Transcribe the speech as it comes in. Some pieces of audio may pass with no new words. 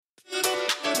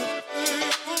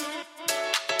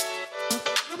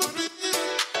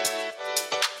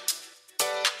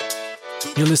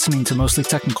You're listening to Mostly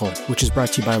Technical, which is brought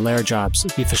to you by Lair Jobs,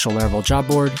 the official Laravel job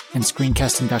board, and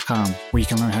screencasting.com, where you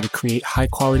can learn how to create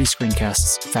high-quality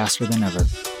screencasts faster than ever.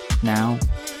 Now,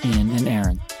 Ian and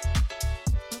Aaron.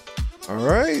 All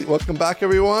right, welcome back,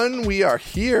 everyone. We are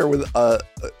here with,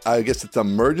 I guess it's an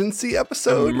emergency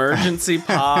episode. Emergency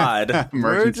pod.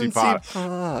 Emergency pod.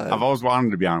 I've always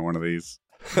wanted to be on one of these.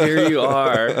 Here you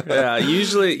are. Yeah,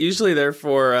 usually they're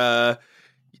for,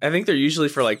 I think they're usually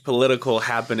for like political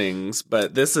happenings,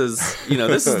 but this is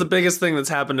the biggest thing that's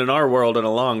happened in our world in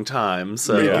a long time.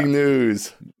 So Breaking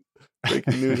news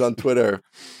on Twitter.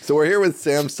 So we're here with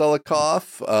Sam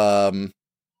Selikoff,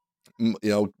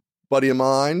 buddy of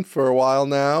mine for a while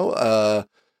now,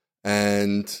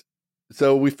 and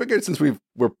so we figured since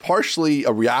we're partially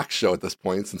a React show at this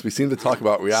point, since we seem to talk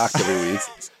about React every week,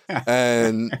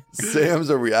 and Sam's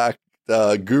a React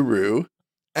guru,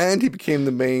 and he became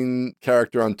the main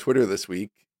character on Twitter this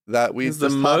week, that he's the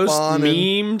most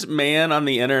memed man on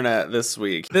the internet this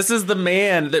week. This is the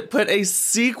man that put a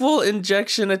SQL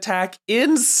injection attack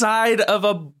inside of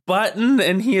a button,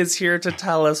 and he is here to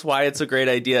tell us why it's a great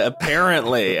idea.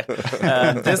 Apparently,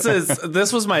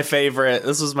 this was my favorite.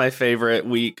 This was my favorite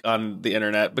week on the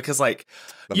internet because, like,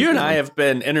 you and I have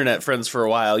been internet friends for a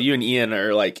while. You and Ian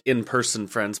are like in-person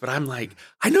friends, but I'm like,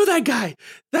 I know that guy.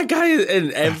 That guy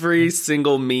in every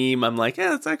single meme. I'm like, yeah,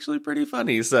 that's actually pretty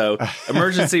funny. So,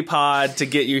 emergency pod to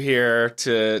get you here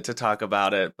to talk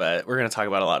about it, but we're going to talk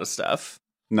about a lot of stuff.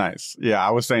 Nice. Yeah,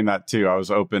 I was saying that too. I was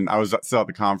still at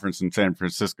the conference in San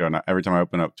Francisco, and every time I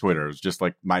open up Twitter, it was just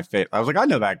like my face. I was like, I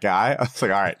know that guy. I was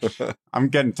like, all right, I'm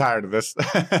getting tired of this.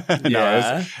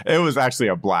 It was actually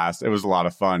a blast. It was a lot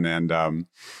of fun, and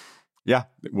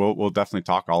we'll definitely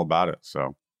talk all about it.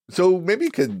 So maybe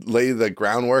you could lay the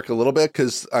groundwork a little bit,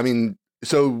 because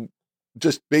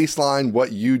just baseline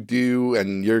what you do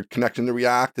and your connection to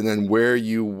React, and then where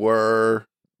you were,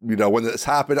 when this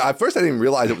happened. At first, I didn't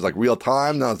realize it was like real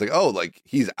time. And I was like, oh, like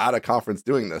he's at a conference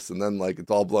doing this, and then like it's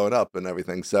all blown up and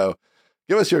everything. So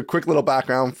give us your quick little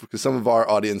background, because some of our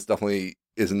audience definitely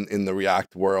isn't in the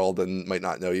React world and might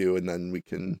not know you, and then we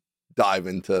can dive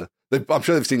into. I'm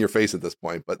sure they've seen your face at this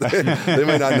point, but they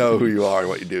might not know who you are and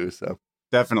what you do. So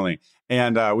definitely.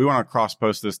 And we want to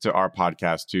cross-post this to our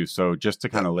podcast too. So just to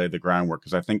kind of lay the groundwork,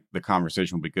 because I think the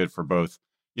conversation will be good for both,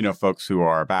 folks who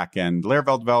are back-end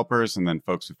Laravel developers, and then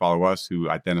folks who follow us who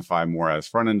identify more as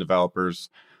front-end developers.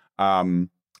 I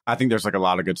think there's like a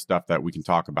lot of good stuff that we can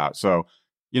talk about. So,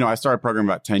 I started programming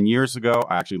about 10 years ago.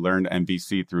 I actually learned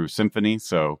MVC through Symfony.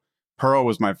 So Perl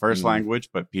was my first language,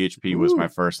 but PHP was my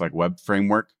first like web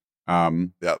framework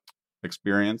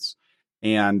experience.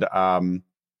 And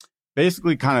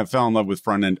basically kind of fell in love with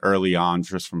front-end early on,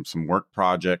 just from some work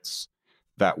projects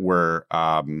that were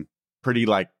pretty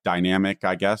like dynamic,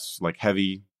 I guess, like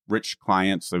heavy, rich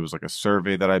clients. There was like a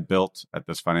survey that I built at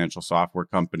this financial software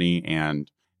company, and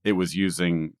it was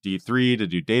using D3 to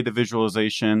do data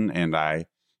visualization. And I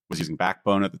was using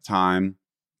Backbone at the time,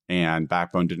 and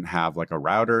Backbone didn't have like a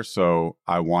router. So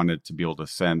I wanted to be able to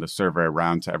send the survey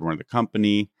around to everyone in the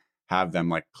company, have them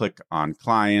like click on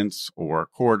clients or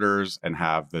quarters, and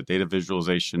have the data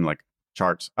visualization like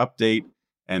charts update,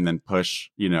 and then push,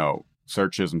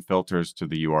 searches and filters to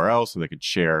the URL so they could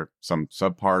share some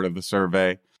subpart of the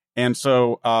survey. And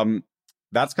so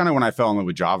that's kind of when I fell in love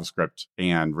with JavaScript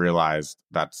and realized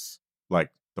that's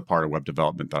like the part of web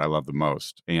development that I love the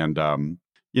most. And,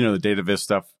 the data viz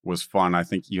stuff was fun. I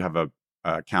think you have a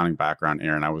accounting background,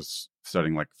 Aaron. I was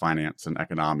studying like finance and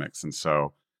economics. And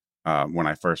so when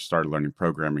I first started learning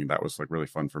programming, that was like really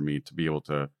fun for me to be able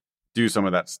to do some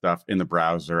of that stuff in the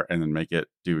browser and then make it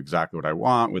do exactly what I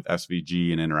want with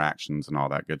SVG and interactions and all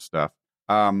that good stuff.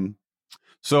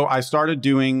 So I started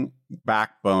doing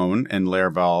Backbone and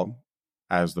Laravel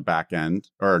as the back end,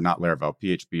 or not Laravel,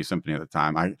 PHP Symfony at the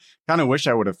time. I kind of wish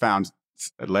I would have found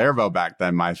Laravel back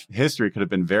then. My history could have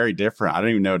been very different. I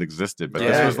didn't even know it existed, but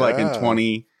this was like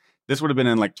this would have been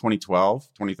in like 2012,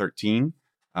 2013.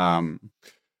 Laravel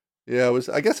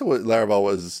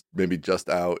was maybe just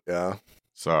out. Yeah.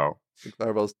 So I think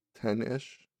Laravel's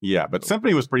 10-ish. Yeah, but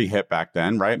Symfony was pretty hip back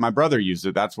then, right? My brother used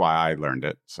it. That's why I learned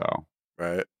it. So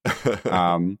right.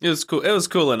 It was cool. It was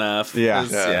cool enough. Yeah.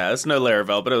 It's no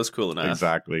Laravel, but it was cool enough.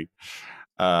 Exactly.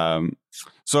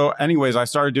 So anyways, I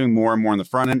started doing more and more on the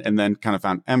front end, and then kind of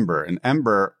found Ember. And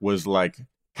Ember was like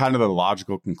kind of the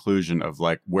logical conclusion of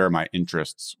like where my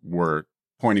interests were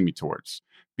pointing me towards,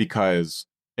 because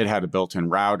it had a built-in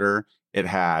router. It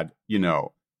had,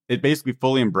 it basically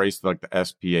fully embraced like the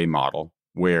SPA model,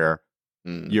 where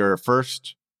the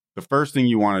first thing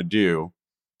you want to do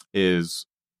is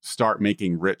start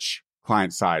making rich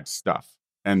client-side stuff.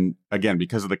 And again,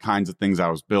 because of the kinds of things I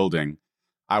was building,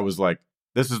 I was like,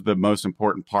 this is the most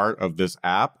important part of this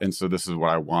app. And so this is what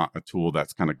I want a tool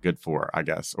that's kind of good for, I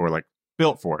guess, or like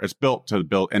built for. It's built to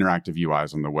build interactive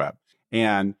UIs on the web.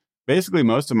 And basically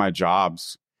most of my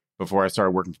jobs before I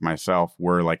started working for myself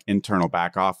were like internal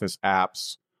back office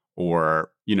apps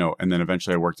or, and then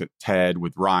eventually I worked at TED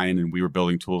with Ryan and we were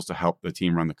building tools to help the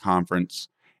team run the conference.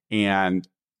 And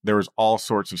there was all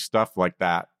sorts of stuff like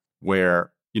that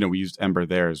where, we used Ember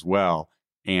there as well.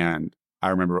 And I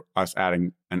remember us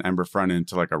adding an Ember front end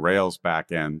to like a Rails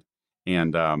back end.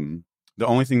 And the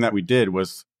only thing that we did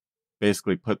was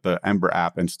basically put the Ember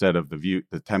app instead of the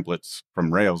templates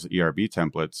from Rails, the ERB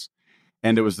templates.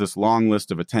 And it was this long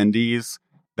list of attendees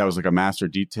that was like a master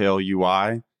detail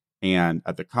UI. And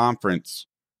at the conference,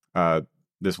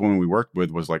 this woman we worked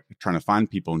with was like trying to find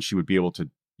people, and she would be able to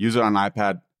use it on an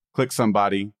iPad, click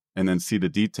somebody, and then see the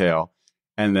detail.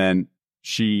 And then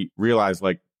she realized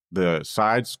like the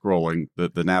side scrolling,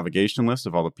 the navigation list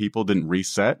of all the people didn't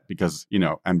reset because,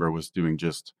 Ember was doing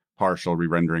just partial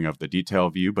re-rendering of the detail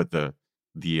view, but the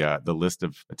list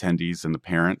of attendees and the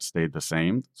parents stayed the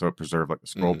same. So it preserved like the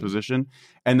scroll position.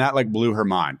 And that like blew her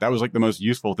mind. That was like the most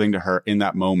useful thing to her in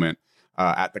that moment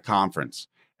at the conference.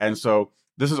 And so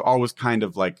this is always kind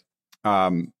of like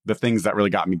the things that really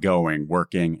got me going,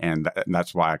 working. And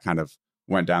that's why I kind of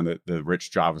went down the rich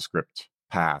JavaScript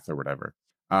path or whatever.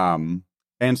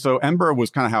 And so Ember was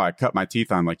kind of how I cut my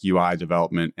teeth on like UI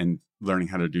development and learning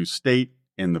how to do state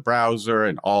in the browser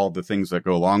and all the things that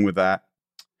go along with that.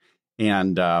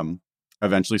 And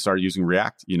eventually started using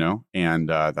React, and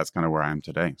that's kind of where I am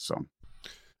today. So,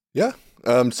 yeah.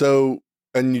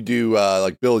 And you do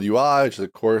like build UI, which is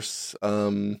of course,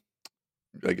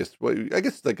 I guess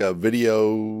like a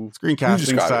video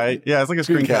screencasting site. Yeah, it's like a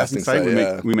screencasting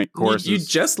site. We make courses. You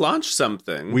just launched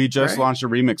something. We just launched a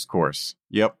remix course.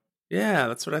 Yep. Yeah,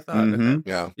 that's what I thought. Mm-hmm.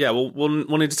 Yeah.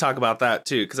 We'll need to talk about that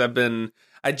too, because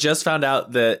I just found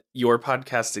out that your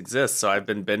podcast exists, so I've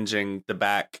been binging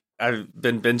back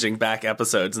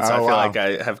episodes, and so I feel like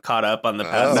I have caught up on the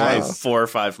past 4 or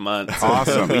 5 months,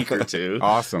 awesome, a week or two.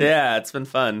 Awesome. Yeah, it's been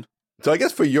fun. So I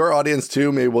guess for your audience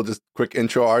too, maybe we'll just quick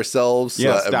intro ourselves.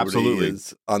 Yes, everybody absolutely.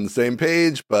 is on the same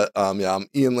page. But I'm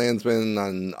Ian Landsman,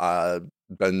 and I've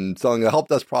been selling a help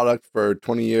desk product for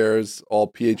 20 years,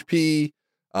 all PHP.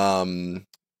 It's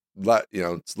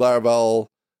Laravel.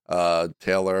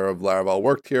 Taylor of Laravel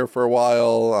worked here for a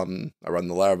while. I run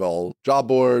the Laravel job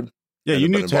board. Yeah, you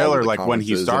knew Taylor like when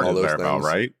he started Laravel,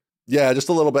 right? Yeah, just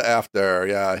a little bit after.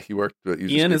 Yeah, he worked.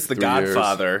 Ian is the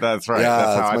Godfather. That's right. Yeah,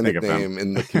 that's how my I think of him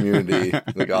in the community,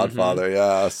 the Godfather.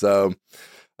 Yeah, so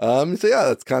yeah,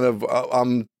 that's kind of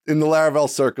in the Laravel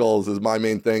circles is my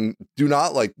main thing. Do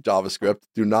not like JavaScript.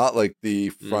 Do not like the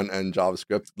front end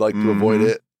JavaScript. Like to avoid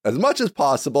it as much as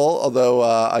possible. Although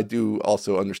I do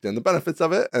also understand the benefits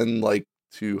of it and like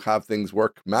to have things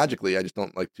work magically. I just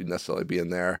don't like to necessarily be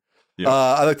in there. Yeah.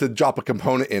 I like to drop a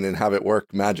component in and have it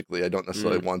work magically. I don't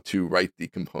necessarily want to write the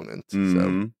component.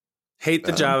 So hate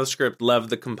the JavaScript, love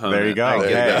the component. There you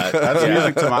go. That's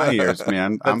music to my ears,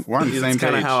 man. We're on the same page. That's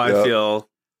kind of how I feel.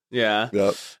 Yeah.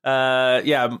 Yep.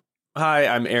 Yeah. Hi,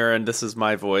 I'm Aaron. This is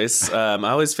my voice. I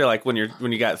always feel like when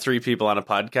you got 3 people on a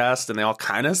podcast and they all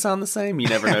kind of sound the same, you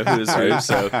never know who's who.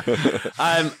 So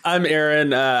I'm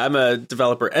Aaron. I'm a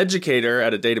developer educator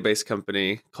at a database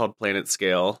company called Planet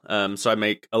Scale. So I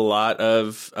make a lot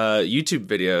of YouTube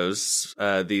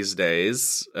videos these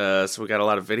days. So we got a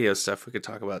lot of video stuff we could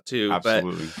talk about too.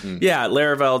 Absolutely. But yeah,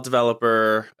 Laravel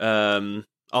developer.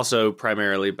 Also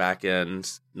primarily back end,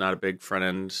 not a big front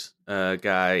end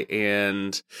guy,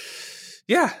 and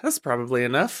yeah, that's probably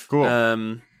enough. Cool.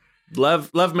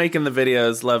 Love making the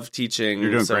videos, love teaching.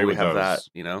 You're doing so great we with have those.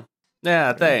 that,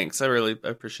 Yeah, thanks. I really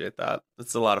appreciate that.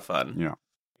 It's a lot of fun. Yeah.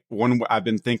 I've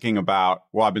been thinking about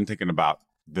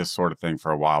this sort of thing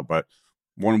for a while, but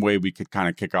one way we could kind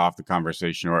of kick off the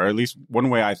conversation, or at least one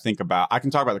way I can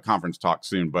talk about the conference talk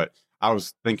soon, but I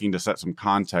was thinking to set some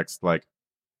context, like,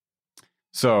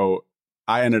 so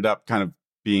I ended up kind of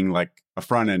being like a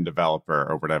front end developer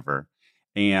or whatever.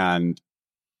 And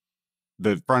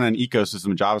the front end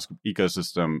ecosystem, JavaScript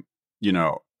ecosystem,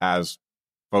 as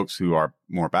folks who are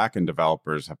more back end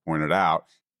developers have pointed out,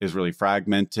 is really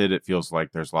fragmented. It feels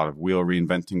like there's a lot of wheel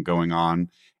reinventing going on.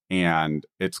 And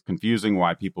it's confusing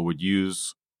why people would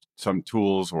use some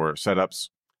tools or setups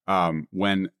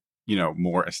when,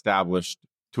 more established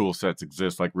tool sets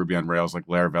exist like Ruby on Rails, like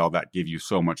Laravel, that give you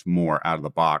so much more out of the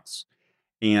box.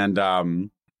 And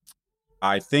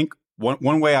I think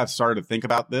one way I've started to think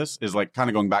about this is like kind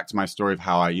of going back to my story of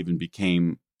how I even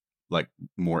became like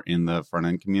more in the front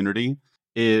end community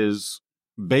is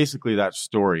basically that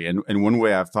story. And one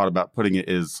way I've thought about putting it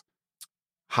is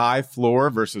high floor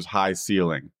versus high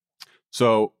ceiling.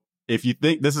 So if you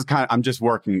think this is kind of, I'm just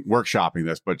workshopping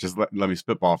this, but just let me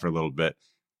spitball for a little bit.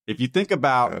 If you think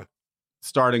about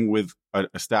starting with an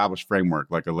established framework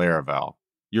like a Laravel,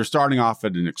 you're starting off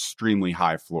at an extremely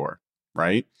high floor,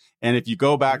 right? And if you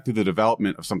go back to the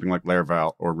development of something like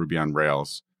Laravel or Ruby on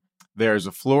Rails, there's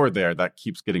a floor there that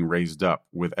keeps getting raised up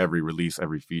with every release,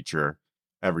 every feature,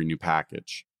 every new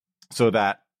package. So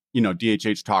that,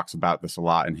 DHH talks about this a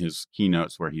lot in his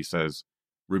keynotes where he says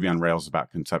Ruby on Rails is about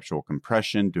conceptual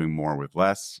compression, doing more with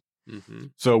less. Mm-hmm.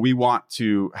 So we want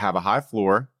to have a high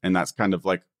floor, and that's kind of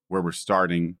like where we're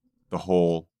starting the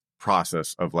whole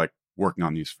process of like working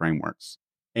on these frameworks.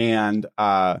 And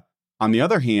on the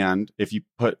other hand, if you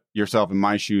put yourself in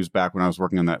my shoes back when I was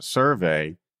working on that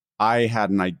survey, I had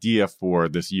an idea for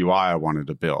this UI I wanted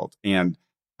to build. And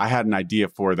I had an idea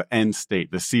for the end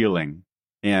state, the ceiling.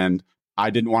 And I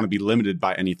didn't want to be limited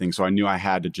by anything. So I knew I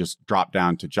had to just drop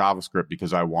down to JavaScript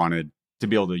because I wanted to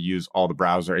be able to use all the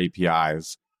browser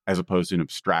APIs as opposed to an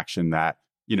abstraction that,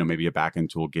 maybe a backend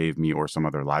tool gave me or some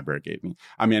other library gave me.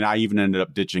 I mean, I even ended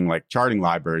up ditching like charting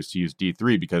libraries to use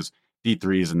D3 because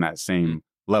D3 is in that same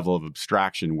level of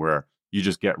abstraction where you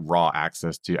just get raw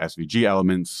access to SVG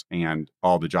elements and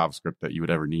all the JavaScript that you would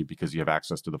ever need because you have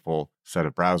access to the full set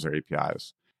of browser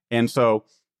APIs. And so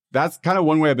that's kind of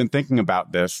one way I've been thinking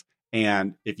about this.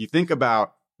 And if you think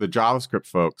about the JavaScript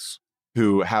folks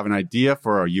who have an idea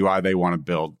for a UI they want to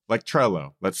build, like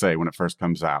Trello, let's say when it first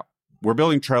comes out, we're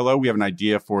building Trello. We have an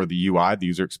idea for the UI, the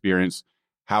user experience,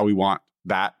 how we want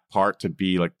that part to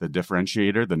be like the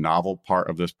differentiator, the novel part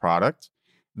of this product,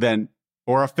 then,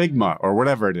 or a Figma or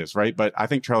whatever it is, right? But I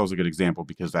think Trello is a good example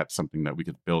because that's something that we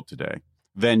could build today.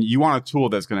 Then you want a tool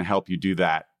that's going to help you do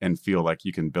that and feel like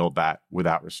you can build that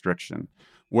without restriction.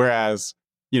 Whereas,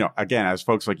 again, as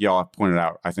folks like y'all have pointed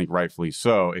out, I think rightfully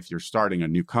so, if you're starting a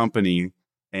new company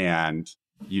and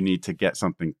you need to get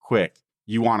something quick,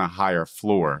 you want a higher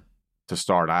floor to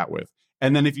start out with.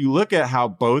 And then if you look at how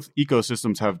both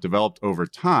ecosystems have developed over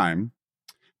time,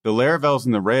 the Laravels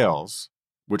and the Rails,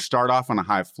 which start off on a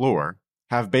high floor,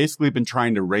 have basically been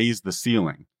trying to raise the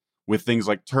ceiling with things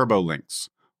like turbo links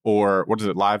or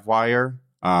Livewire,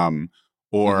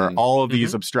 or all of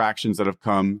these abstractions that have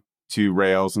come to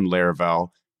Rails and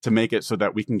Laravel to make it so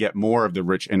that we can get more of the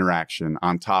rich interaction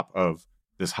on top of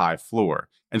this high floor.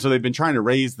 And so they've been trying to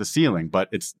raise the ceiling, but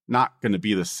it's not going to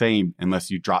be the same unless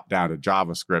you drop down to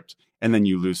JavaScript and then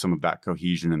you lose some of that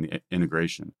cohesion and the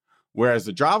integration. Whereas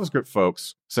the JavaScript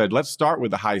folks said, let's start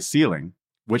with the high ceiling,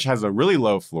 which has a really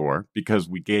low floor because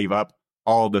we gave up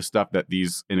all the stuff that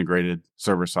these integrated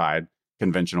server-side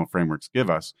conventional frameworks give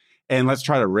us. And let's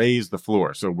try to raise the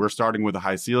floor. So we're starting with a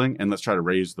high ceiling and let's try to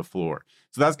raise the floor.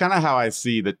 So that's kind of how I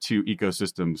see the two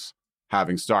ecosystems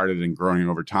having started and growing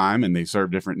over time, and they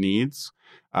serve different needs.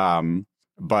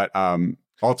 But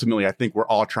ultimately, I think we're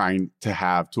all trying to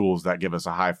have tools that give us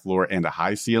a high floor and a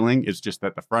high ceiling. It's just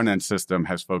that the front end system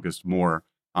has focused more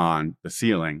on the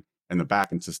ceiling and the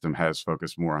back end system has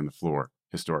focused more on the floor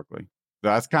historically. So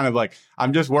that's kind of like,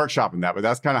 I'm just workshopping that, but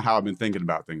that's kind of how I've been thinking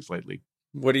about things lately.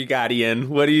 What do you got, Ian?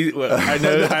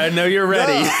 I know you're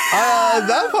ready. No,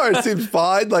 that part seems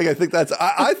fine. Like, I think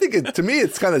I think it, to me,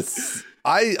 it's kind of,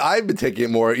 I've been taking it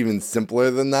more even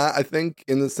simpler than that, I think,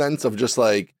 in the sense of just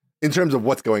like, in terms of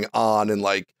what's going on and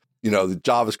like, the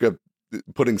JavaScript,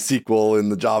 putting SQL in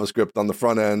the JavaScript on the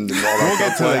front end and all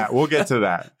that. We'll get to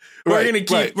that. We're gonna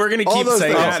keep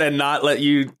saying that and not let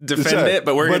you defend it,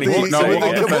 but we're gonna keep saying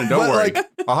it. Don't worry.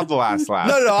 I'll have the last laugh.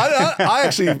 No, I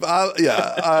actually,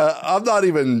 I'm not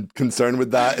even concerned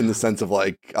with that in the sense of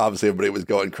like, obviously everybody was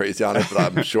going crazy on it, but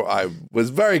I'm sure I was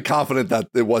very confident that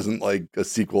it wasn't like a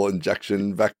SQL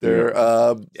injection vector.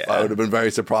 I would have been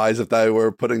very surprised if they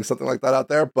were putting something like that out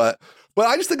there, but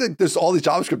I just think like there's all these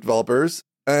JavaScript developers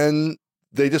and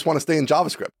they just want to stay in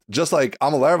JavaScript. Just like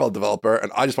I'm a Laravel developer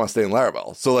and I just want to stay in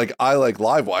Laravel. So like I like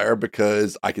Livewire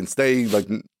because I can stay like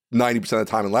 90% of the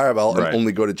time in Laravel and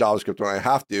only go to JavaScript when I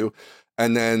have to.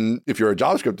 And then if you're a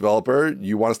JavaScript developer,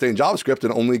 you want to stay in JavaScript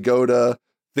and only go to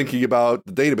thinking about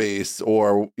the database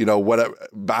or, whatever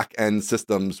back end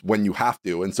systems when you have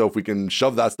to. And so if we can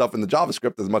shove that stuff in the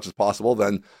JavaScript as much as possible,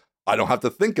 then I don't have to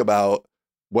think about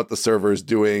what the server is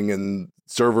doing and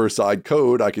server side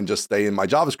code. I can just stay in my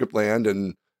JavaScript land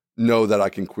and know that I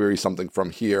can query something from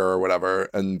here or whatever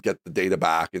and get the data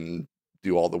back and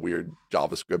do all the weird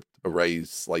JavaScript arrays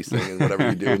slicing and whatever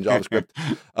you do in JavaScript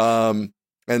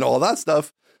and all that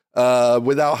stuff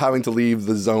without having to leave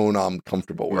the zone I'm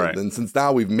comfortable with. Right. And since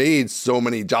now we've made so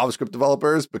many JavaScript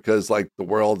developers because like the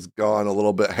world's gone a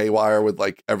little bit haywire with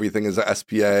like everything is a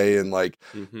SPA and like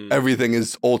everything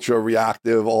is ultra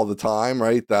reactive all the time,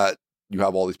 right? That you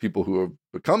have all these people who have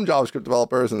become JavaScript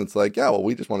developers, and it's like, yeah, well,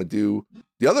 we just want to do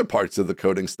the other parts of the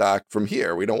coding stack from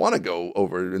here. We don't want to go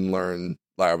over and learn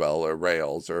Laravel or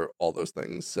Rails or all those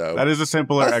things. So that is a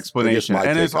simpler explanation,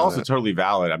 and it's also it. Totally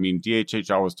valid. I mean, DHH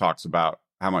always talks about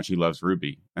how much he loves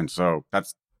Ruby, and so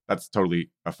that's totally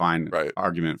a fine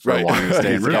argument for wanting to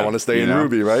stay in Ruby. I want to stay in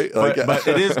Ruby, right? But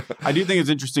it is. I do think it's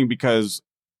interesting because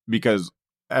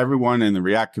everyone in the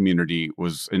React community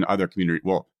was in other community.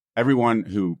 Well, everyone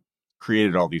who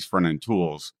created all these front end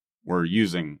tools were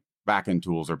using backend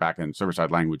tools or backend server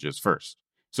side languages first.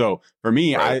 So for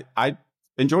me, I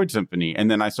enjoyed Symfony, and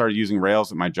then I started using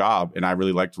Rails at my job, and I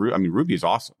really liked Ruby. I mean, Ruby is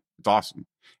awesome. It's awesome,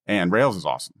 and Rails is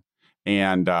awesome,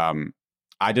 and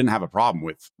I didn't have a problem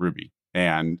with Ruby.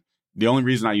 And the only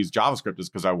reason I used JavaScript is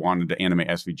because I wanted to animate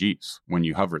SVGs when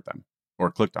you hovered them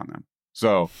or clicked on them.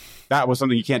 So that was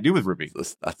something you can't do with Ruby.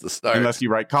 That's the start. Unless you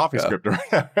write CoffeeScript or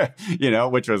whatever,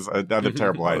 which was another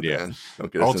terrible idea,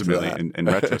 ultimately, in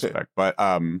retrospect. But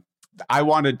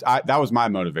that was my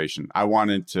motivation. I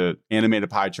wanted to animate a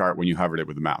pie chart when you hovered it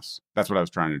with a mouse. That's what I was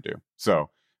trying to do. So,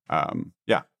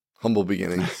 yeah. Humble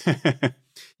beginnings.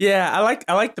 Yeah,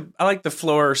 I like the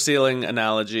floor ceiling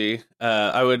analogy.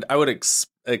 I would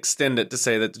extend it to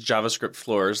say that the JavaScript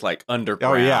floor is like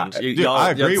underground. Oh yeah, Dude,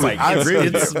 I agree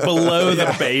with it's below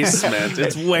the basement.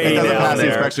 It's way down there. It doesn't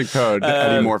inspection code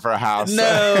anymore for a house.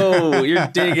 No, you're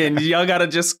digging. Y'all got to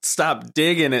just stop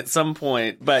digging at some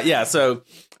point. But yeah, so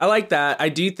I like that. I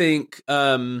do think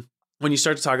when you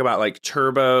start to talk about like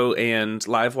Turbo and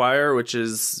Livewire,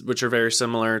 which are very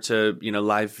similar to,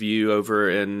 Live View over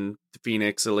in the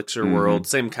Phoenix Elixir world,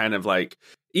 same kind of like,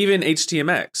 even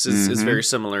HTMX is very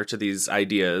similar to these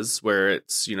ideas where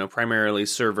it's, primarily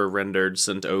server rendered,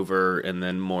 sent over, and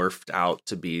then morphed out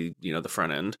to be, the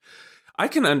front end. I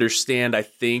can understand, I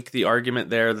think, the argument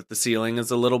there that the ceiling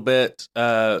is a little bit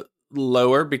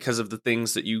lower because of the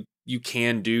things that you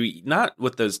can do, not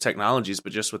with those technologies,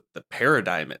 but just with the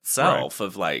paradigm itself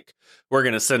of like, we're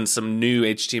going to send some new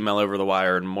HTML over the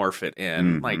wire and morph it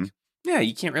in. Like, yeah,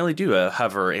 you can't really do a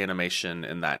hover animation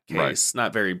in that case,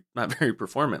 not very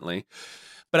performantly.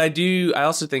 But I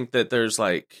also think that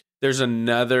there's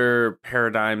another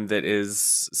paradigm that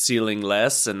is ceiling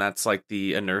less, and that's like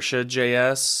the inertia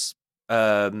JS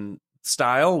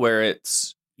style, where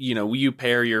it's, you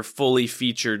pair your fully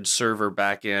featured server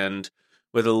backend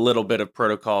with a little bit of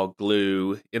protocol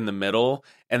glue in the middle,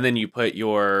 and then you put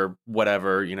your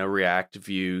whatever, React,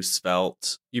 Vue,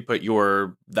 Svelte, you put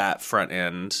that front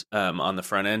end on the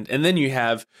front end, and then you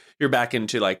have your back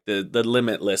into like the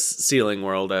limitless ceiling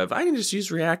world of, I can just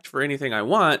use React for anything I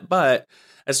want, but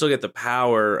I still get the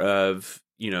power of,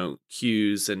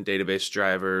 queues and database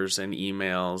drivers and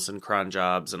emails and cron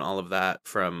jobs and all of that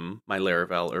from my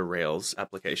Laravel or Rails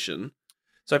application.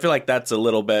 So I feel like that's a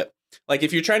little bit, like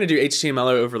if you're trying to do HTML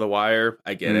over the wire,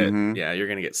 I get it. Yeah, you're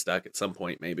going to get stuck at some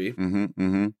point maybe.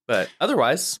 But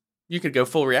otherwise, you could go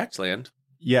full React land.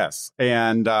 Yes.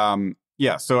 And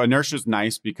so inertia is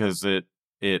nice because it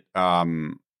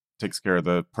takes care of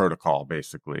the protocol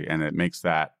basically, and it makes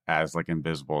that as like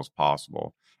invisible as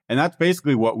possible. And that's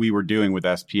basically what we were doing with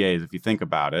SPAs. If you think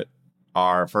about it,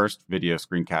 our first video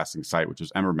screencasting site, which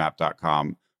was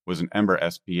embermap.com, was an Ember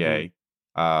SPA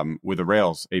with a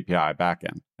Rails API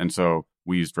backend. And so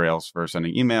we used Rails for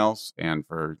sending emails and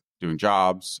for doing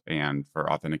jobs and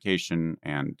for authentication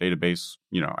and database,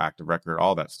 active record,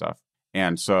 all that stuff.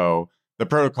 And so the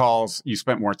protocols, you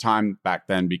spent more time back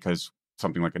then because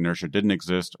something like inertia didn't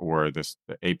exist, or the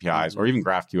APIs, or even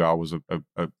GraphQL was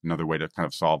another way to kind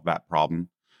of solve that problem,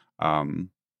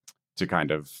 to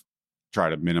kind of try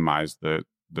to minimize the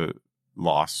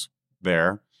loss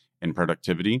there in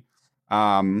productivity.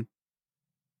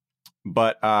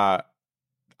 But I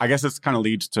guess this kind of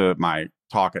leads to my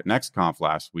talk at NextConf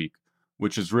last week,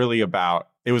 which is really about,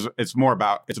 it's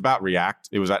about React.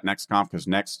 It was at NextConf because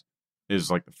Next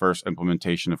is like the first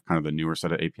implementation of kind of the newer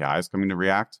set of APIs coming to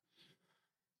React.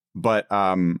 But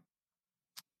hold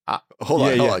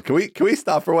on. Can we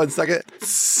stop for 1 second?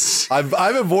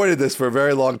 I've avoided this for a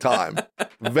very long time.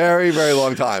 Very, very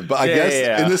long time. But I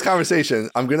guess in this conversation,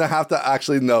 I'm going to have to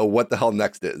actually know what the hell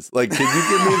Next is. Like, can you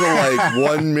give me the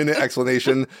 1 minute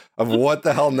explanation of what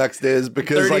the hell Next is?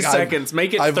 Because 30 seconds.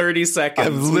 Make it 30 seconds.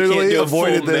 I've literally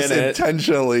avoided this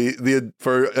intentionally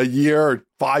for a year or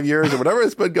 5 years or whatever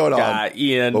it's been going on.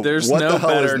 Ian, but there's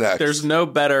no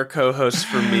better co-host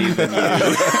for me than you.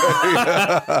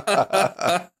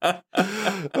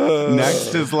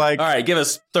 Next is like, all right, give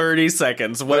us 30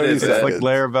 seconds. What is it? It's like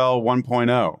Laravel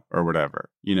 1.0 or whatever,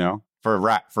 for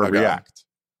React.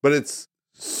 But it's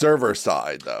server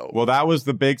side though. Well, that was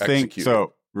the big thing.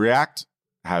 So React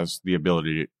has the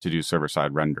ability to do server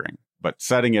side rendering, but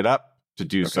setting it up to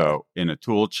do so in a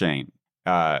tool chain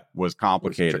was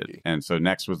complicated. And so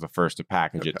Next was the first to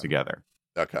package it together.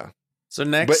 Okay. So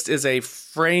Next is a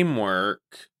framework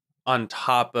on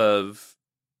top of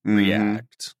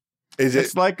React. Is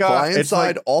it's it like client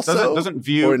side also? Doesn't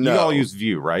Vue, no? You all use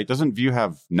Vue, right? Doesn't Vue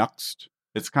have Nuxt?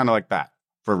 It's kind of like that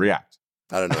for React.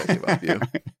 I don't know anything about Vue.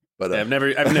 But I've never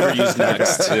used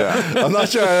Nuxt. Yeah. I'm not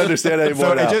sure I understand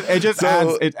anymore. So it just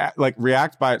adds like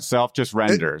React by itself just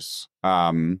renders.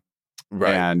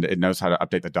 Right. And it knows how to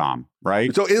update the DOM,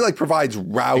 right? So it like provides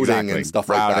routing and stuff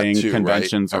like that too,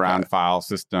 conventions right? around file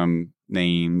system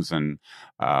names and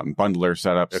bundler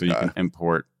setup, so you can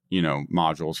import,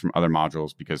 modules from other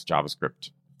modules, because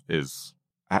JavaScript is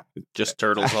just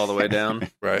turtles all the way down.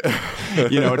 Right.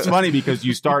 It's funny because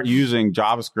you start using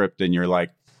JavaScript and you're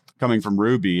like coming from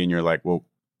Ruby and you're like, well,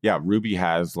 yeah, Ruby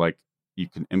has like, you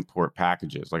can import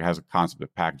packages, like it has a concept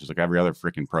of packages like every other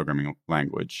freaking programming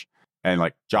language. And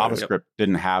like JavaScript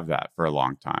didn't have that for a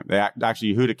long time. They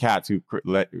actually, Yehuda Katz, who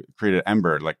created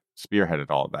Ember, like spearheaded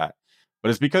all of that. But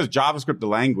it's because JavaScript, the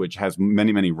language, has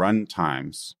many, many run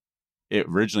times. It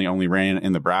originally only ran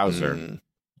in the browser.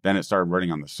 Then it started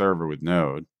running on the server with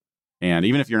Node. And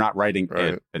even if you're not writing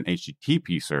an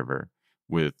HTTP server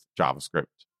with JavaScript,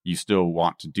 you still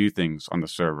want to do things on the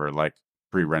server like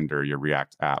pre-render your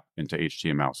React app into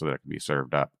HTML so that it can be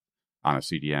served up on a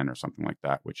CDN or something like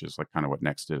that, which is like kind of what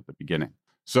Next did at the beginning.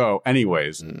 So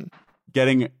anyways,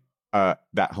 getting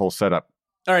that whole setup.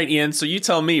 All right, Ian, so you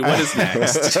tell me, what is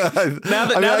Next? now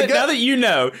that you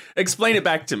know, explain it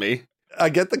back to me. I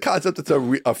get the concept. It's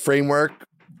a framework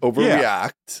over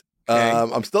React. Okay.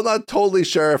 I'm still not totally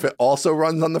sure if it also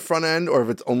runs on the front end or if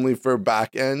it's only for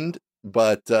back end,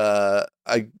 but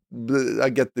I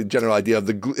get the general idea of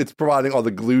it's providing all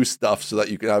the glue stuff so that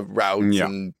you can have routes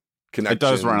and connections. It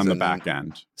does run on the back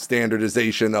end.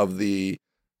 Standardization of the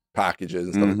packages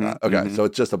and stuff like that. Okay, so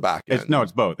it's just a back end.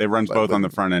 It's both. It runs both on the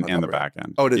front end and the back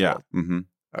end. Oh, it is. Yeah.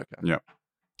 Okay. Yeah.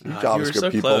 JavaScript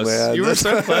so people, close. man. You were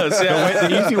so close. Yeah.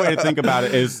 The easy way to think about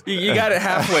it is you got it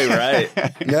halfway right.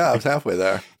 Yeah, I was halfway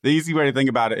there. The easy way to think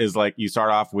about it is like you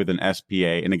start off with an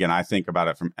SPA, and again, I think about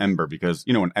it from Ember because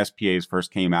when SPAs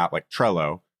first came out, like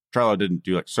Trello didn't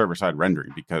do like server side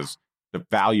rendering because the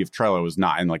value of Trello is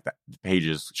not in like the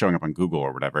pages showing up on Google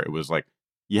or whatever. It was like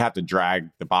you have to drag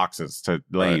the boxes to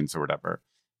lanes or whatever.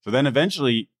 So then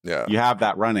eventually you have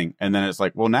that running, and then it's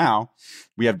like, well, now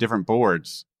we have different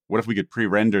boards. What if we could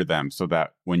pre-render them so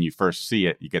that when you first see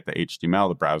it, you get the HTML,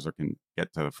 the browser can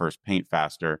get to the first paint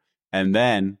faster, and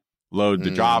then load the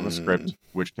JavaScript,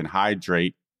 which can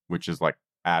hydrate, which is like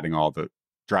adding all the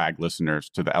drag listeners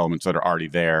to the elements that are already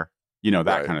there,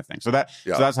 that kind of thing. So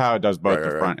that's how it does both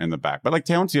the front and the back. But like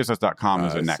TalentCSS.com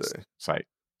is a Next site.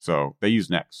 So they use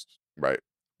Next. Right.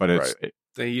 But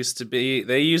they used to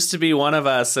be one of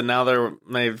us, and now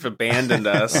they've abandoned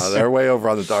us. They're way over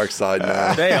on the dark side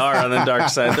now. They are on the dark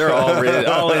side. They're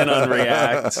all in on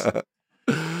React.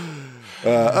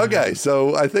 Okay,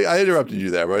 so I think I interrupted you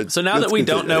there, but so now that we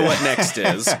don't know what Next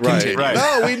is, right?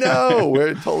 No, we know.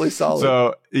 We're totally solid.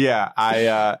 So yeah,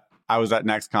 I was at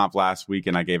NextConf last week,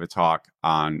 and I gave a talk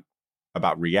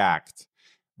about React,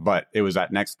 but it was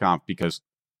at NextConf because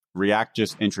React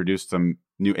just introduced some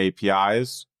new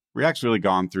APIs. React's really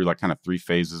gone through like kind of 3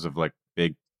 phases of like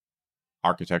big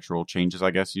architectural changes,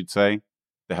 I guess you'd say.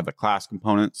 They had the class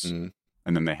components, and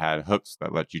then they had hooks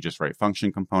that let you just write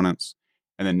function components.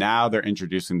 And then now they're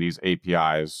introducing these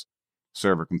APIs,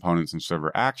 server components and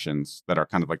server actions that are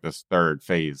kind of like this third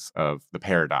phase of the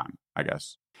paradigm, I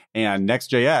guess. And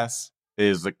Next.js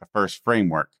is like the first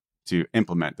framework to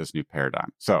implement this new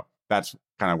paradigm. So that's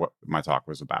kind of what my talk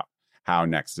was about, how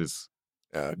Next is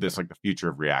this like the future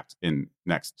of React in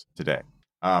Next today.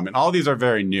 And all these are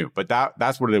very new, but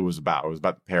that's what it was about. It was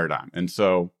about the paradigm. And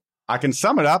so I can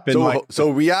sum it up in so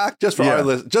React, just for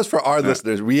our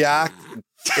listeners, React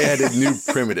added new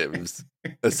primitives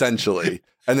essentially,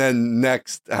 and then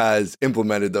Next has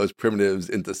implemented those primitives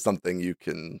into something you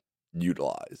can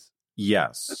utilize.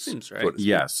 Yes, that seems right.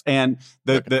 Yes, and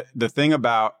the thing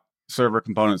about server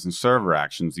components and server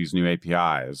actions, these new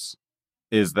APIs,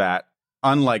 is that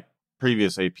unlike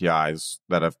previous APIs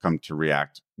that have come to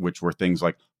React, which were things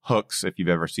like hooks, if you've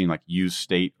ever seen like use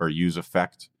state or use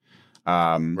effect.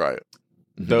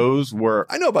 Those were...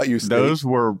 I know about use state. Those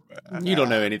were... You don't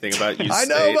know anything about use state. I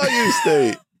know about use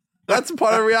state. That's a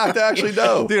part of React I actually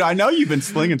know. Dude, I know you've been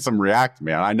slinging some React,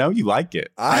 man. I know you like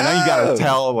it. I know you got to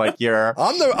tell like you're...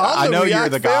 I'm the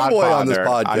React fanboy on this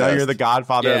podcast. I know you're the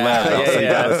godfather of Laravel, so you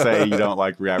got to say you don't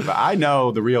like React. But I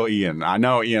know the real Ian. I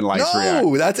know Ian likes React.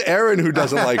 No, that's Aaron who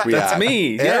doesn't like React. That's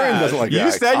me. Aaron doesn't like React.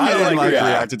 You said you didn't like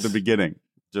React at the beginning.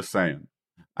 Just saying.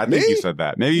 I think Me? you said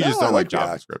that. Maybe you just No, don't I like like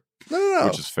React. JavaScript, No.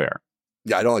 which is fair.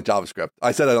 Yeah, I don't like JavaScript.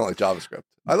 I said I don't like JavaScript.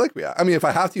 I like React. I mean, if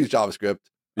I have to use JavaScript,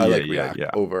 I like React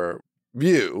over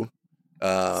Vue.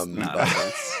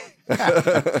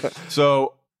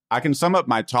 So I can sum up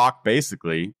my talk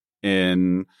basically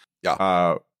in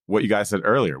what you guys said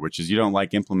earlier, which is you don't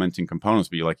like implementing components,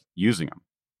 but you like using them,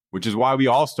 which is why we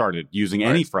all started using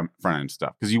any front-end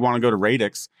stuff, because you want to go to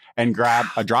Radix and grab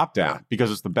a drop-down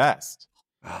because it's the best.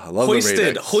 I love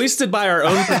hoisted by our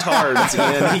own petards,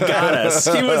 and he got us.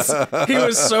 He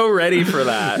was so ready for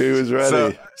that. He was ready.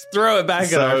 So, throw it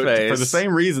back in our face. For the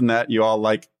same reason that you all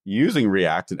like using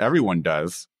React, and everyone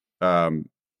does,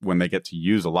 when they get to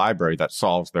use a library that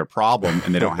solves their problem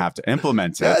and they don't have to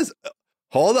implement it. Yes.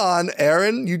 Hold on,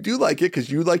 Aaron. You do like it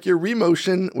because you like your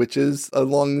remotion, which is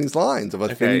along these lines of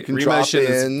a thing you can drop in.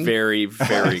 Is very,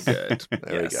 very good.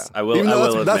 There we go. I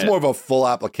will that's more of a full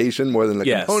application more than a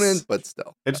component, but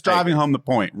still. It's driving home the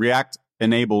point. React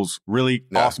enables really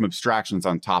awesome abstractions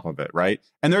on top of it, right?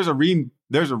 And there's a reason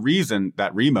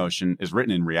that remotion is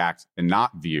written in React and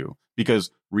not Vue,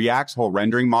 because React's whole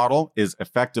rendering model is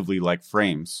effectively like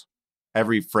frames.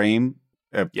 Every frame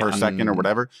per second or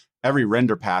whatever, every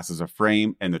render pass is a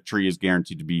frame, and the tree is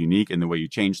guaranteed to be unique. And the way you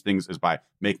change things is by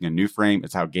making a new frame.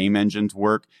 It's how game engines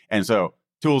work. And so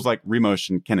tools like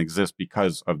remotion can exist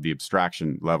because of the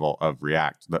abstraction level of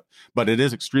React. But it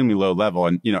is extremely low level.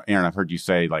 And, Aaron, I've heard you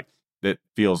say like, it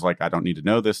feels like I don't need to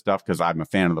know this stuff because I'm a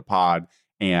fan of the pod.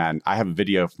 And I have a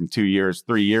video from 3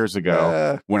 years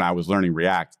ago when I was learning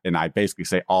React, and I basically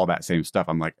say all that same stuff.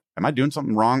 I'm like, am I doing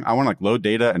something wrong? I want to like load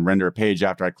data and render a page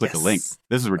after I click a link.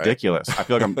 This is ridiculous. I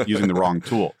feel like I'm using the wrong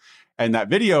tool. And that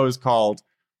video is called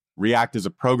React is a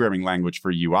Programming Language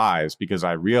for UIs, because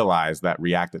I realized that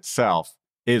React itself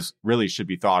should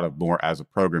be thought of more as a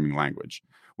programming language,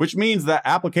 which means that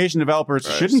application developers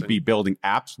shouldn't be building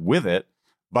apps with it.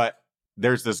 But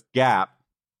there's this gap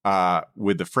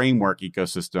with the framework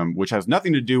ecosystem, which has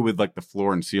nothing to do with like the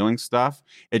floor and ceiling stuff.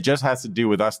 It just has to do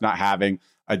with us not having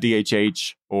a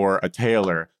DHH or a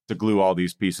Taylor to glue all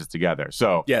these pieces together.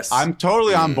 So I'm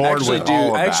totally on board with all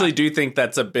of that. I actually do think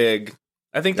that's a big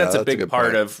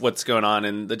part of what's going on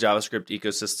in the JavaScript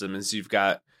ecosystem is you've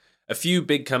got a few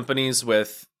big companies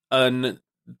with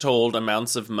untold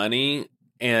amounts of money,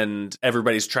 and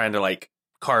everybody's trying to like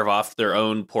carve off their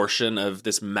own portion of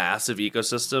this massive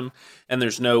ecosystem, and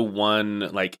there's no one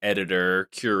like editor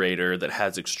curator that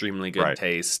has extremely good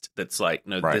taste that's like,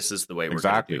 no, this is the way we're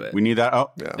going to do it. We need that.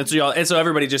 And so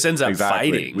everybody just ends up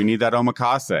fighting. We need that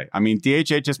omakase. I mean,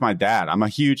 DHH is my dad. I'm a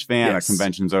huge fan of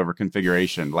conventions over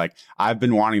configuration. Like, I've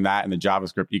been wanting that in the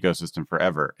JavaScript ecosystem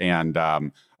forever, and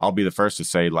I'll be the first to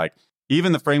say, like,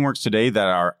 even the frameworks today that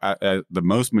are the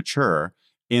most mature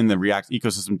in the React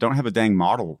ecosystem don't have a dang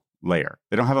model layer.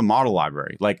 They don't have a model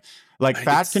library. Like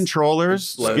fat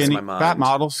controllers, fat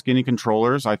model, skinny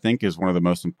controllers, I think is one of the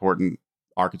most important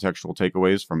architectural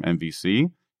takeaways from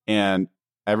MVC. And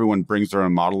everyone brings their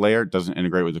own model layer, doesn't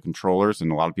integrate with the controllers,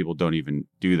 and a lot of people don't even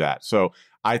do that. So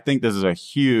I think this is a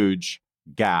huge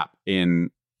gap in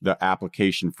the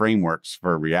application frameworks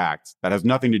for React that has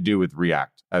nothing to do with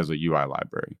React as a UI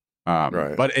library.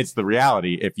 But it's the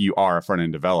reality if you are a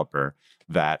front-end developer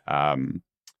that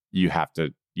you have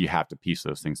to piece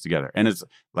those things together. And it's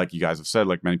like you guys have said,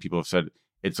 like many people have said,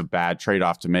 it's a bad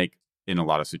trade-off to make in a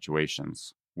lot of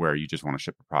situations where you just want to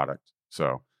ship a product.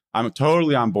 So I'm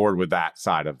totally on board with that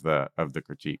side of the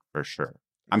critique for sure.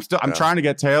 I'm trying to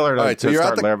get Taylor to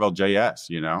start Laravel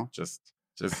JS, just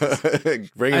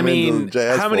bring him into the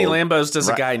JS how many Lambos does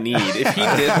a guy need? If he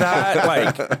did that,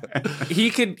 like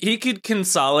he could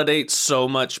consolidate so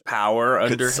much power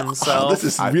under himself. This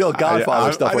is real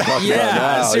Godfather stuff we're talking about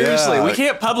now. Seriously, we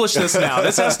can't publish this now.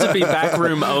 This has to be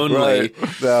backroom only.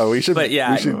 Right. No, we should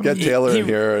get Taylor in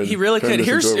here. And he really could.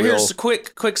 Here's a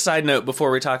quick side note before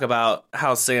we talk about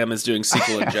how Sam is doing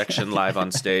SQL injection live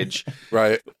on stage.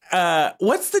 Right.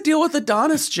 What's the deal with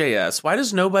Adonis JS? Why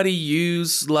does nobody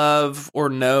use, love,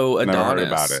 or know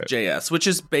Adonis JS? Which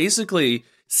is basically,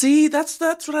 that's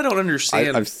what I don't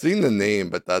understand. I've seen the name,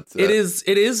 but that's it.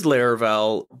 It is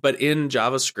Laravel, but in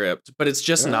JavaScript. But it's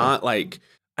just not like,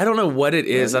 I don't know what it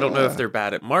is. I don't know if they're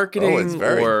bad at marketing it's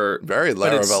very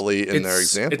Laravel-y in their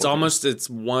example. It's almost a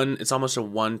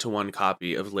 1-to-1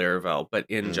 copy of Laravel, but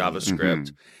in JavaScript.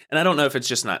 Mm-hmm. And I don't know if it's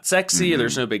just not sexy, or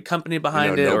there's no big company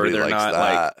behind it, or they're not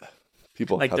that.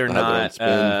 People like they're not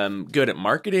good at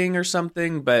marketing or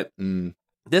something. But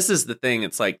this is the thing.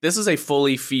 It's like, this is a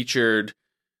fully featured,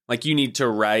 like, you need to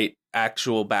write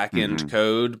actual back-end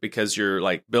code because you're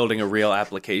like building a real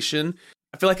application.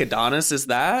 I feel like Adonis is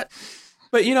that.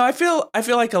 But, I feel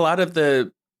like a lot of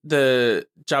the the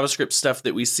JavaScript stuff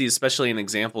that we see, especially in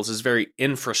examples, is very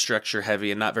infrastructure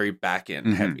heavy and not very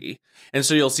back-end heavy. And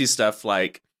so you'll see stuff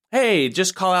like, hey,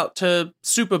 just call out to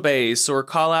Supabase or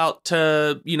call out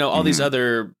to, all these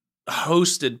other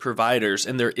hosted providers.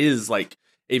 And there is like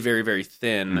a very, very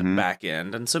thin back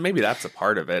end. And so maybe that's a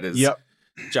part of it is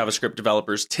JavaScript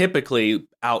developers typically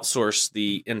outsource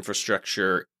the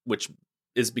infrastructure, which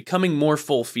is becoming more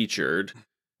full featured.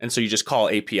 And so you just call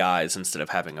APIs instead of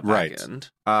having a back end.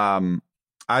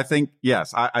 I think,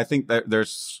 yes, I think that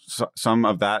there's some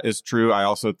of that is true. I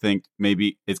also think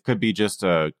maybe it could be just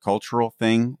a cultural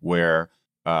thing where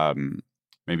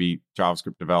maybe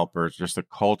JavaScript developers, just the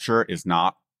culture is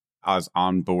not as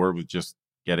on board with just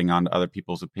getting on to other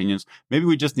people's opinions. Maybe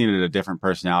we just needed a different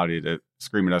personality to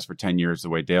scream at us for 10 years the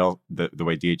way the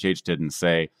way DHH did and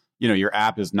say, your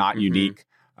app is not unique.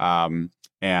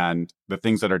 And the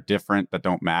things that are different that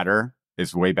don't matter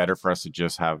is way better for us to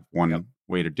just have one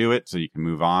way to do it so you can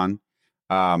move on.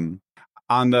 On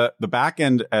the back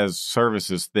end as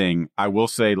services thing, I will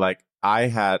say, like,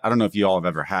 I don't know if you all have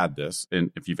ever had this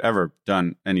and if you've ever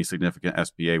done any significant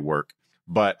SBA work,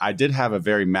 but I did have a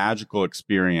very magical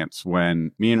experience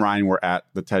when me and Ryan were at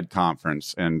the TED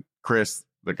conference and Chris,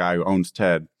 the guy who owns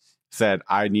TED, said,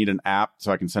 I need an app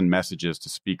so I can send messages to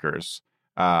speakers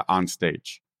on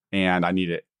stage. And I need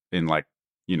it in like,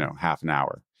 half an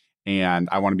hour. And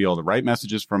I want to be able to write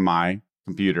messages from my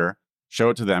computer,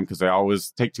 show it to them because they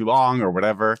always take too long or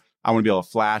whatever. I want to be able to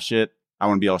flash it. I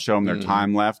want to be able to show them their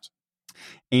time left.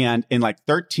 And in like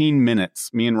 13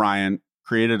 minutes, me and Ryan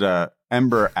created a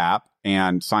Ember app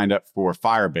and signed up for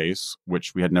Firebase,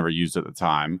 which we had never used at the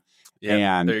time,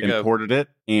 and imported it.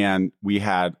 And we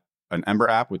had an Ember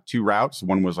app with 2 routes.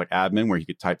 One was like admin, where you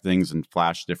could type things and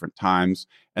flash different times.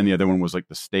 And the other one was like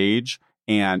the stage.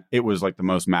 And it was like the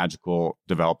most magical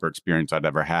developer experience I'd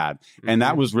ever had. And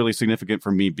that was really significant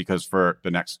for me because for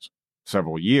the next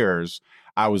several years,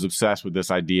 I was obsessed with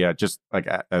this idea, just like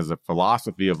as a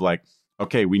philosophy of like,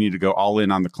 okay, we need to go all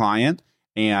in on the client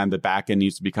and the backend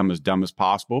needs to become as dumb as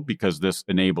possible because this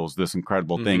enables this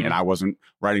incredible thing. And I wasn't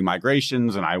writing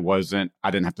migrations and I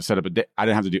didn't have to set up I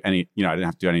didn't have to do any, I didn't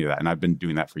have to do any of that. And I've been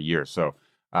doing that for years. So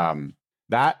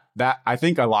that I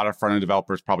think a lot of front-end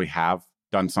developers probably have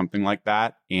done something like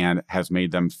that and has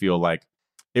made them feel like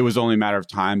it was only a matter of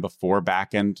time before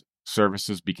backend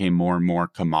services became more and more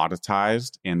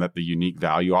commoditized and that the unique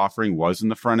value offering was in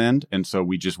the front end. And so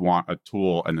we just want a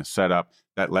tool and a setup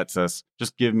that lets us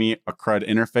just give me a CRUD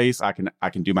interface. I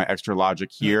can do my extra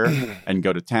logic here and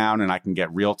go to town and I can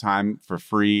get real time for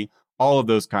free, all of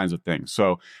those kinds of things.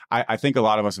 So I think a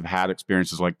lot of us have had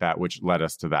experiences like that, which led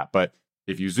us to that. But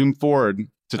if you zoom forward,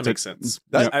 that makes sense.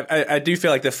 I do feel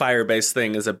like the Firebase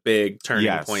thing is a big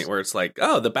turning point where it's like,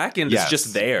 oh, the backend is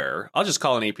just there. I'll just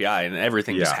call an API and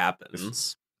everything just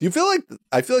happens. Do you feel like,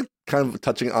 I feel like kind of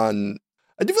touching on,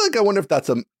 I do feel like I wonder if that's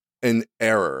an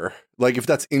error, like if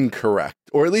that's incorrect,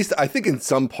 or at least I think in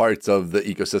some parts of the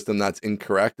ecosystem that's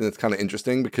incorrect. And it's kind of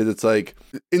interesting because it's like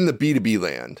in the B2B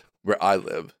land where I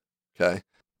live, okay,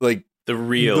 like the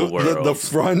real world, the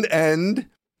front end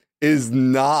is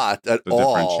not at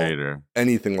all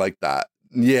anything like that.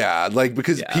 Yeah, like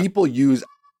because people use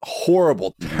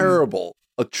horrible, terrible,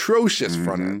 atrocious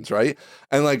front ends, right?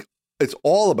 And like it's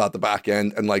all about the back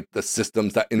end and like the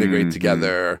systems that integrate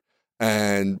together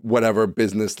and whatever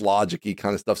business logic-y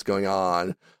kind of stuff's going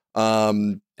on.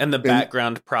 And the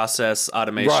background process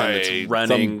automation that's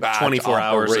running 24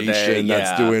 hours a day.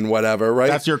 That's doing whatever, right?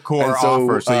 That's your core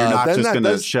offer. So you're not just going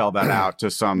to shell that out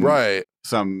to some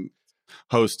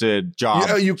hosted job.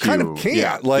 Yeah, you kind of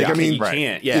can't. I mean, you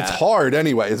can't. It's hard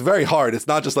anyway. It's very hard. It's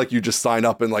not just like you just sign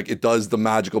up and like it does the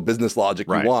magical business logic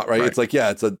you want, right? It's like,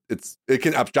 it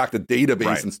can abstract a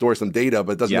database and store some data,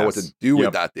 but it doesn't know what to do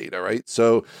with that data, right?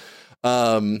 So,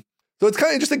 it's kind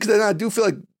of interesting because then I do feel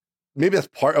like maybe that's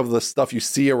part of the stuff you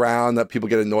see around that people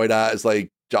get annoyed at is like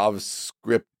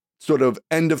JavaScript sort of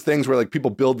end of things where like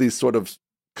people build these sort of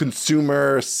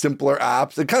consumer simpler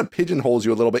apps. It kind of pigeonholes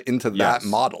you a little bit into that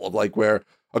model of like where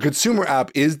a consumer app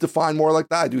is defined more like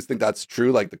that. I do think that's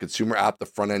true. Like the consumer app, the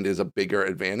front end is a bigger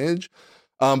advantage.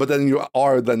 But then you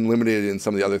are then limited in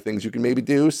some of the other things you can maybe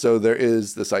do. So there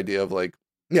is this idea of like,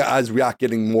 as React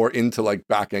getting more into like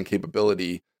back-end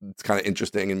capability, it's kind of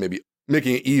interesting and maybe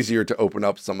making it easier to open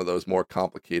up some of those more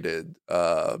complicated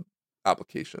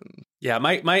applications. Yeah,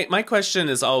 my question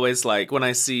is always like when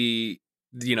I see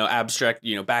abstract,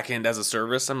 backend as a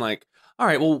service, I'm like, All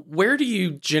right, well, where do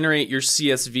you generate your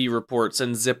CSV reports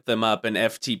and zip them up and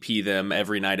FTP them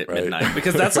every night at midnight?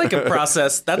 Because that's like a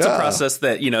process. That's a process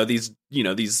that,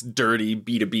 these dirty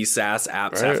B2B SaaS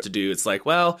apps have to do. It's like,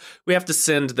 well, we have to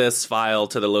send this file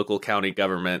to the local county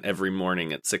government every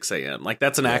morning at 6 a.m. Like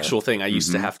that's an actual thing I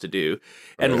used to have to do.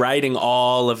 And writing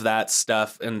all of that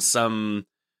stuff in some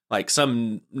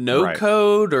no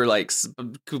code or like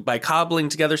by cobbling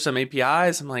together some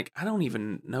APIs. I'm like, I don't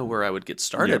even know where I would get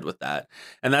started with that.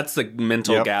 And that's the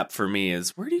mental gap for me is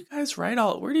where do you guys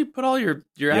where do you put all your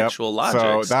actual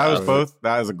logic? So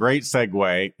that was a great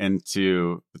segue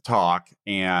into the talk.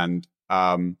 And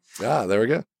there we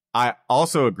go. I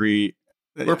also agree.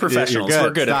 We're professionals. We're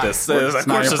good at this. Of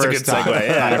course, it's a good segue.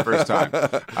 It's not your first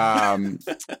time.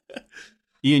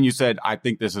 Ian, you said, I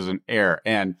think this is an error.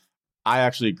 And I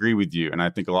actually agree with you, and I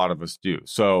think a lot of us do.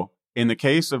 So in the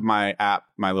case of my app,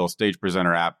 my little Stage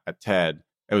Presenter app at TED,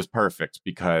 it was perfect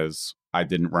because I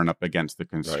didn't run up against the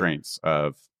constraints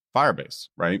of Firebase,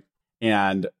 right?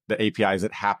 And the APIs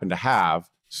it happened to have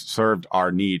served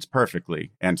our needs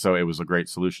perfectly. And so it was a great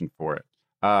solution for it.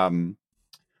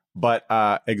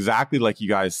 But exactly like you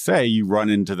guys say, you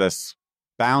run into this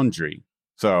boundary.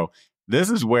 So this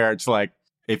is where it's like,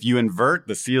 if you invert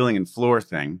the ceiling and floor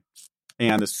thing,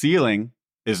 and the ceiling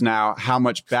is now how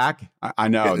much back. I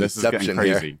know this is getting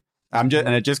crazy. And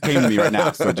it just came to me right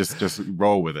now. So just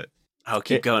roll with it. I'll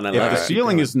keep going. If the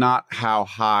ceiling is not how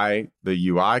high the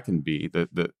UI can be,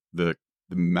 the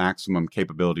maximum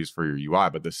capabilities for your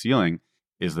UI, but the ceiling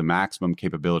is the maximum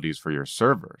capabilities for your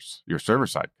servers, your server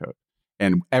side code,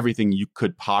 and everything you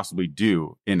could possibly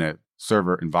do in a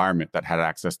server environment that had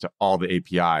access to all the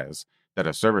APIs that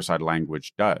a server side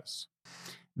language does.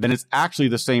 Then it's actually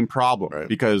the same problem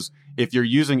because if you're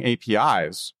using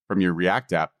APIs from your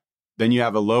React app, then you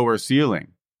have a lower ceiling.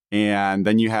 And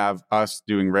then you have us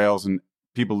doing Rails and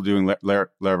people doing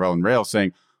Laravel and Rails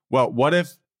saying, well, what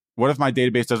if my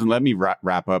database doesn't let me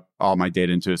wrap up all my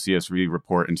data into a CSV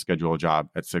report and schedule a job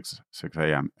at 6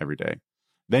 a.m. every day?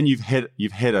 Then you've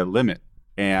hit a limit.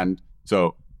 And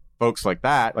so folks like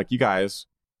that, like you guys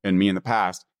and me in the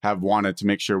past, have wanted to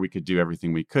make sure we could do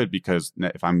everything we could, because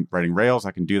if I'm writing Rails,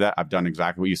 I can do that. I've done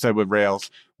exactly what you said with Rails.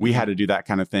 We had to do that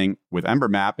kind of thing with Ember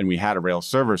Map, and we had a Rails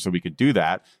server so we could do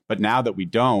that. But now that we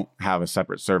don't have a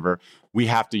separate server, we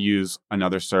have to use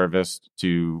another service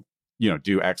to,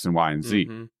 do X and Y and Z.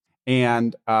 Mm-hmm.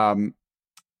 And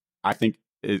I think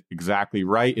exactly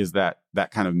right is that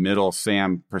kind of middle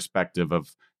Sam perspective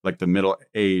of like the middle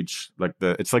age,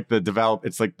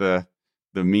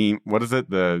 the meme, what is it?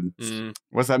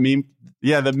 What's that meme?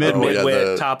 Yeah, the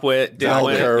midwit, topwit,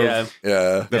 dimwit.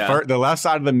 Yeah. The left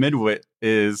side of the midwit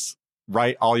is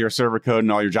write all your server code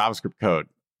and all your JavaScript code.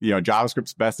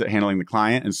 JavaScript's best at handling the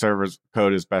client, and server's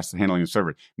code is best at handling the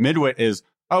server. Midwit is,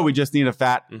 we just need a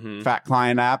fat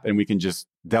client app, and we can just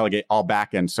delegate all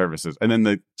backend services. And then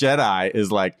the Jedi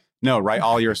is like, no, write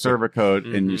all your server code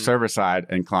in your server side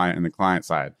and client in the client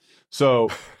side. So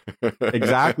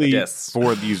exactly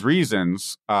for these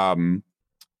reasons,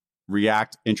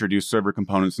 React introduced server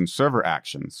components and server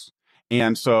actions.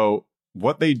 And so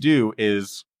what they do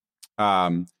is,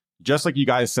 just like you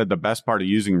guys said, the best part of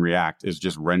using React is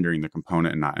just rendering the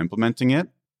component and not implementing it.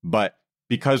 But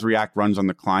because React runs on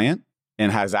the client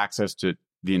and has access to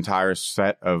the entire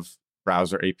set of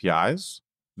browser APIs,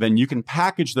 then you can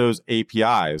package those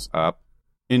APIs up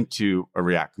into a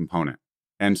React component.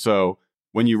 And so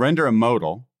when you render a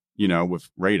modal, with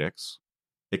Radix,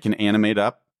 it can animate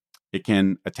up. It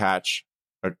can attach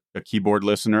a keyboard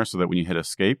listener so that when you hit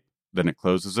escape, then it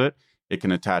closes it. It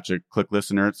can attach a click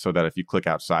listener so that if you click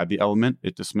outside the element,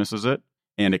 it dismisses it.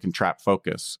 And it can trap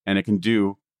focus. And it can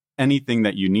do anything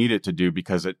that you need it to do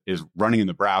because it is running in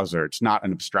the browser. It's not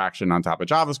an abstraction on top of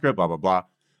JavaScript, blah, blah, blah.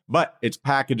 But it's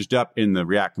packaged up in the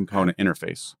React component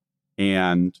interface.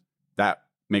 And that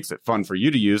makes it fun for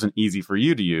you to use and easy for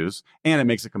you to use, and it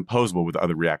makes it composable with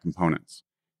other React components.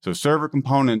 So server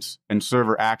components and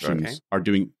server actions are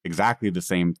doing exactly the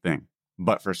same thing,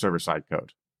 but for server-side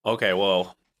code. Okay,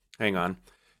 well, hang on.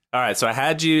 All right, so I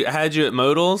had you at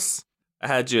modals, I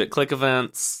had you at click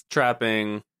events,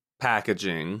 trapping,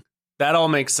 packaging. That all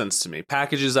makes sense to me.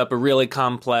 Packages up a really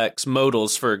complex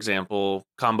modals, for example,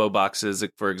 combo boxes,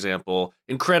 for example,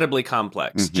 incredibly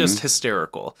complex, just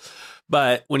hysterical.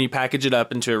 But when you package it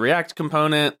up into a React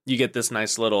component, you get this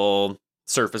nice little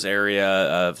surface area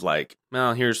of like,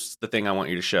 well, here's the thing I want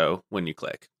you to show when you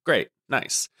click. Great.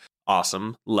 Nice.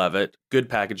 Awesome. Love it. Good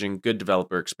packaging, good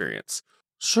developer experience.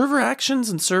 Server actions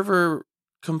and server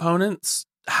components,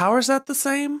 how is that the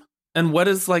same? And what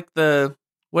is the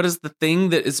thing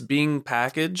that is being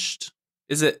packaged?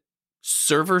 Is it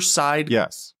server side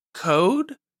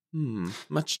code?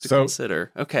 Much to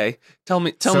consider. Okay, tell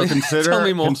me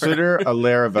more. Consider a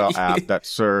Laravel app that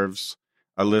serves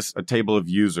a table of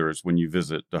users when you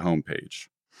visit the homepage.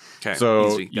 Okay,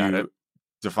 so easy. Got it.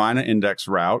 Define an index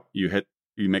route. You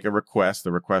make a request.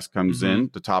 The request comes in.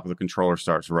 The top of the controller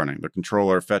starts running. The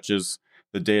controller fetches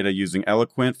the data using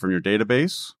Eloquent from your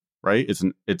database. Right? It's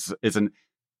an async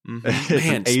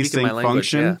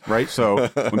function. Right? So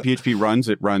when PHP runs,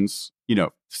 it runs.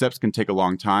 Steps can take a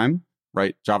long time.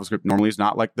 Right? JavaScript normally is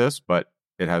not like this, but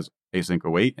it has async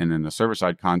await, and in the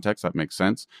server-side context, that makes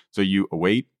sense. So you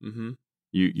await,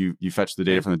 you fetch the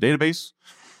data from the database,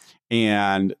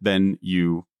 and then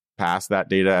you pass that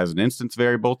data as an instance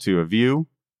variable to a view,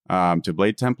 to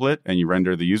Blade template, and you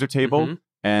render the user table,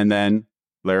 and then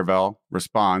Laravel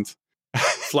responds.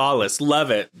 Flawless,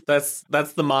 love it. That's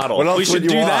the model. What else we should do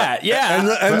that. Yeah,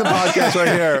 and the podcast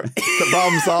right here. The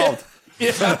problem solved.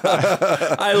 Yeah,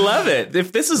 I love it.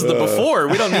 If this is the before,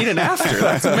 we don't need an after.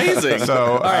 That's amazing. So,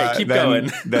 all right, keep going.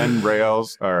 Then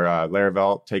Rails or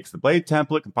Laravel takes the Blade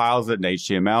template, compiles it in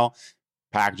HTML,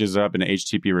 packages it up in an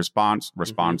HTTP response,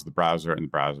 responds to the browser, and the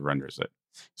browser renders it.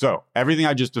 So everything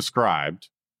I just described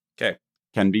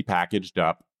can be packaged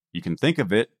up. You can think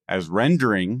of it as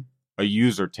rendering a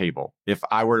user table. If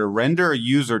I were to render a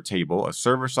user table, a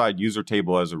server-side user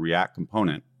table as a React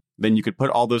component, then you could put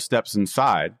all those steps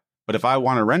inside. But if I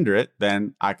want to render it,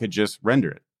 then I could just render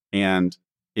it. And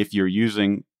if you're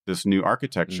using this new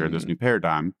architecture, this new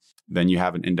paradigm, then you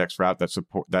have an index route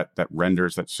that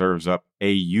renders, that serves up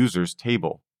a user's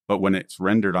table. But when it's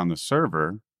rendered on the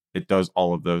server, it does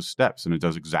all of those steps, and it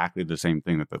does exactly the same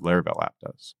thing that the Laravel app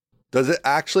does. Does it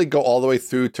actually go all the way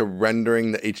through to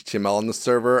rendering the HTML on the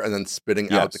server and then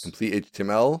spitting out the complete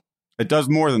HTML? It does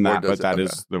more than that, but that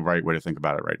is the right way to think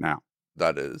about it right now.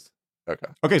 That is. Okay.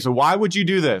 Okay, so why would you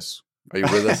do this? Are you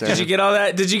with us, Aaron? Did you get all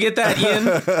that? Did you get that, Ian?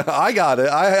 I got it.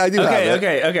 I do have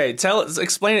it. Okay.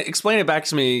 Explain it back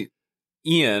to me,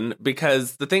 Ian,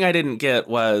 because the thing I didn't get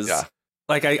was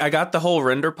like I got the whole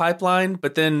render pipeline,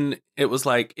 but then it was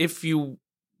like if you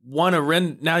want to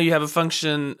render, now you have a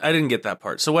function. I didn't get that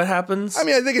part. So what happens? I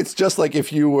mean, I think it's just like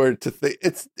if you were to think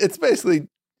it's basically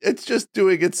it's just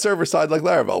doing it server side like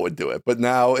Laravel would do it, but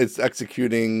now it's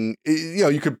executing.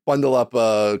 You could bundle up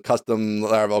a custom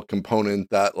Laravel component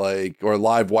that or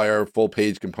Livewire full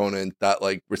page component that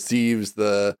receives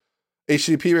the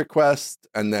HTTP request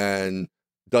and then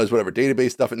does whatever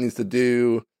database stuff it needs to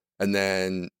do, and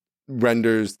then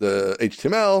renders the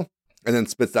HTML and then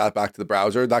spits that back to the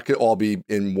browser. That could all be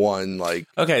in one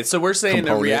Okay, so we're saying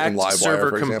a React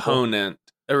server component.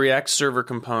 A React server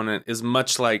component is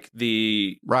much like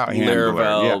the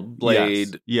Laravel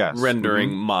Blade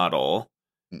rendering model.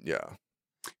 Yeah.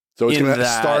 So it's going to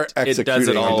start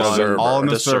executing on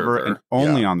the server and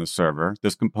only on the server.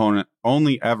 This component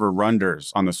only ever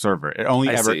renders on the server. It only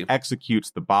ever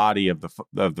executes the body of the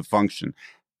function,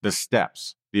 the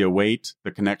steps, the await,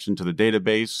 the connection to the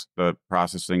database, the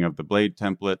processing of the Blade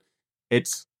template.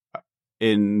 It's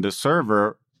in the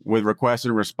server. With request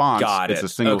and response, it's a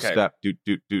single step, do,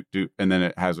 and then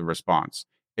it has a response.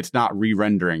 It's not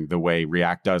re-rendering the way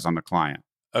React does on the client.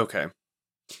 Okay.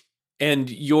 And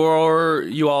you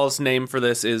all's name for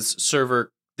this is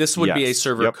server. This would be a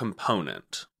server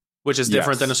component, which is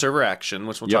different than a server action,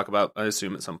 which we'll talk about, I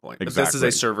assume, at some point. But this is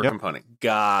a server component.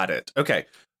 Got it. Okay,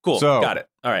 cool. So, got it.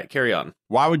 All right, carry on.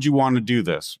 Why would you want to do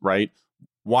this, right?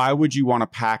 Why would you want to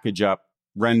package up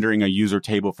rendering a user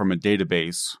table from a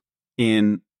database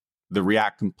in the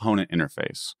React component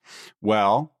interface?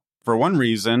 Well, for one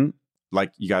reason,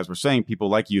 like you guys were saying, people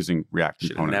like using React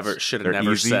components. Should have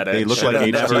never said it. They look like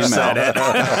HTML.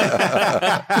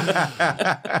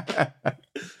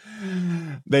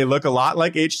 They look a lot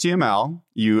like HTML.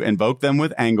 You invoke them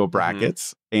with angle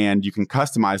brackets, and you can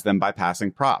customize them by passing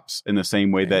props in the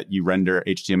same way that you render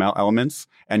HTML elements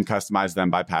and customize them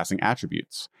by passing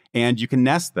attributes. And you can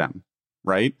nest them,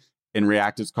 right? In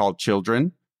React, it's called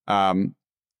children.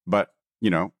 But,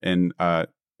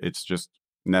 it's just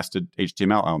nested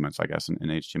HTML elements, I guess, in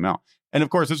HTML. And of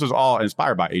course, this was all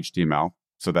inspired by HTML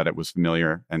so that it was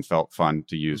familiar and felt fun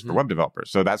to use for web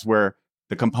developers. So that's where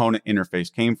the component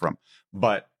interface came from.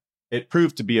 But it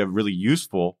proved to be a really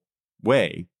useful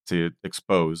way to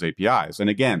expose APIs.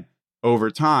 And again, over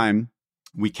time,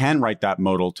 we can write that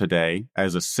modal today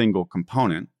as a single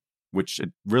component, which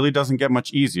it really doesn't get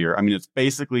much easier. I mean, it's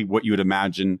basically what you would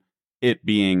imagine it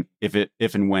being if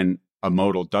and when a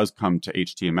modal does come to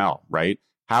HTML, right?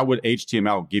 how would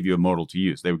HTML give you a modal to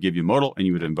use? They would give you a modal and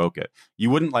you would invoke it. You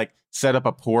wouldn't like set up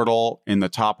a portal in the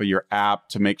top of your app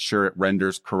to make sure it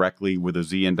renders correctly with a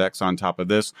Z index on top of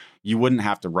this. You wouldn't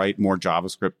have to write more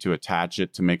JavaScript to attach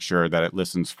it to make sure that it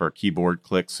listens for keyboard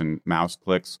clicks and mouse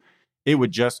clicks. It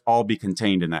would just all be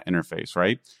contained in that interface,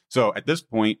 right? So at this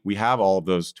point, we have all of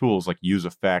those tools like use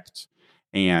effect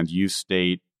and use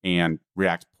state and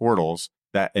React portals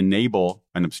that enable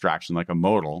an abstraction like a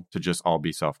modal to just all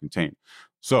be self-contained.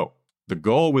 So the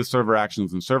goal with server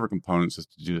actions and server components is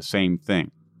to do the same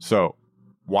thing. So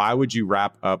why would you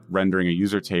wrap up rendering a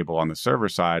user table on the server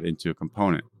side into a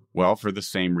component? Well, for the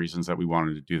same reasons that we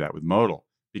wanted to do that with modal.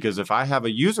 Because if I have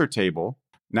a user table,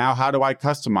 now how do I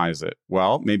customize it?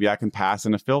 Well, maybe I can pass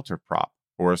in a filter prop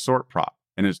or a sort prop.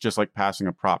 And it's just like passing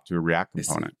a prop to a React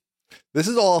component. This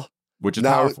is all, which is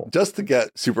now, powerful. Just to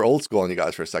get super old school on you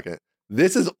guys for a second,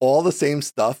 this is all the same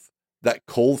stuff that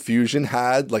Cold Fusion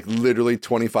had like literally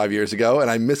 25 years ago.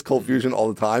 And I miss Cold Fusion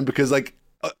all the time because like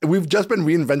we've just been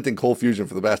reinventing Cold Fusion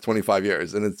for the past 25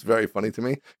 years. And it's very funny to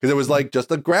me because it was like just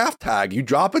a graph tag. You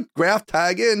drop a graph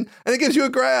tag in and it gives you a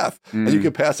graph and you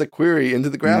can pass a query into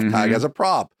the graph tag as a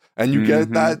prop. And you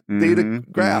get that data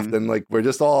graphed, and like we're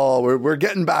just all we're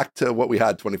getting back to what we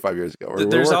had 25 years ago.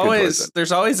 There's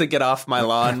always a get off my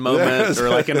lawn moment, or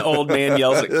like an old man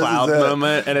yells at cloud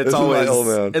moment, and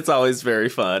it's always very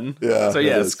fun. Yeah. So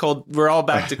yeah, it's cold. We're all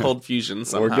back to Cold Fusion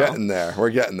somehow. We're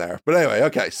getting there. But anyway,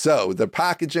 okay. So the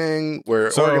packaging,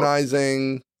 we're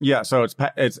organizing. Yeah. So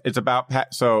it's about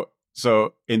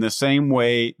so in the same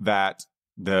way that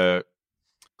the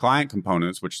client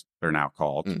components, which they're now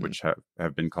called, which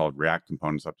have been called React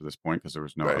components up to this point because there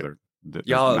was no other.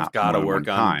 Y'all have got to work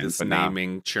on this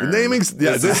naming churn. The naming's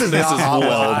this is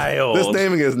wild. This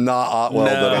naming is not Otweld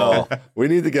at all. We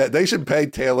need to get. They should pay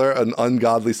Taylor an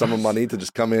ungodly sum of money to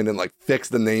just come in and like fix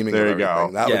the naming. There you go.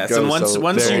 That yes, and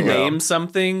once you name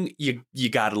something, you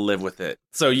got to live with it.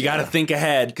 So you got to think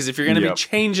ahead because if you're going to be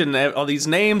changing all these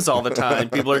names all the time,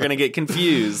 people are going to get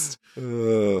confused.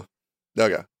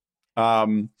 Okay.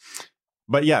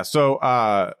 But yeah,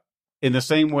 so in the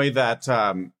same way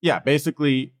that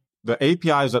basically the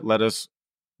APIs that let us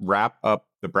wrap up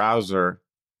the browser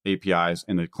APIs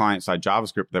and the client-side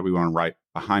JavaScript that we want to write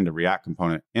behind a React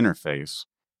component interface,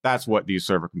 that's what these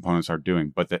server components are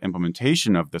doing. But the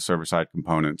implementation of the server-side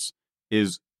components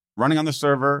is running on the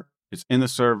server, it's in the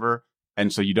server,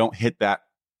 and so you don't hit that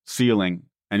ceiling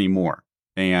anymore.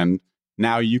 And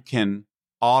now you can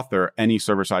author any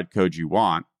server-side code you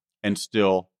want and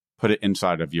still put it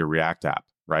inside of your React app,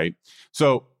 right?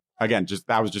 So again,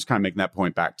 I was just kind of making that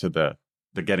point back to the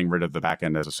getting rid of the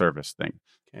backend as a service thing.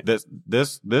 Okay.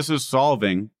 This is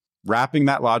solving wrapping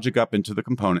that logic up into the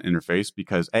component interface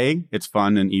because A, it's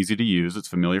fun and easy to use. It's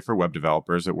familiar for web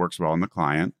developers. It works well on the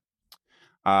client.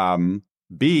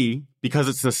 B, because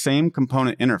it's the same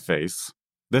component interface,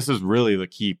 this is really the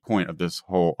key point of this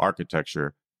whole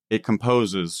architecture. It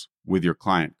composes with your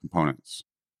client components.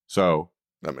 So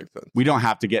that makes sense. We don't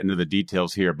have to get into the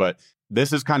details here, but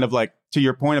this is kind of like to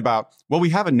your point about, well, we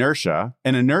have inertia,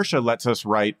 and inertia lets us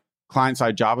write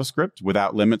client-side JavaScript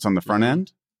without limits on the front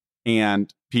end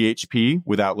and PHP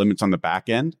without limits on the back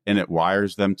end, and it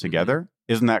wires them together.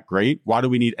 Isn't that great? Why do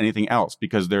we need anything else?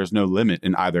 Because there's no limit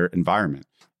in either environment.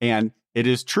 And it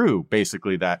is true,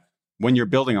 basically, that when you're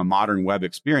building a modern web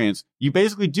experience, you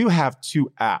basically do have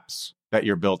two apps that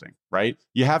you're building, right?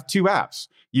 You have two apps.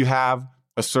 You have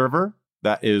a server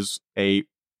that is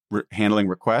handling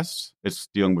requests. It's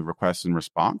dealing with requests and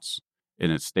response,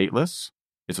 and it's stateless.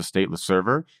 It's a stateless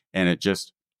server, and it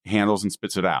just handles and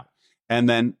spits it out. And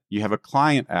then you have a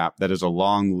client app that is a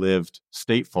long-lived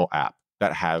stateful app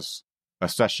that has a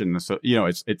session. So,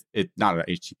 it's not an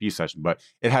HTTP session, but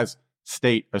it has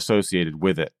state associated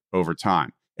with it over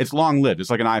time. It's long-lived. It's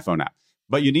like an iPhone app.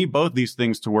 But you need both these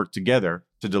things to work together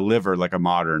to deliver like a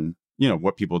modern,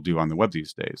 what people do on the web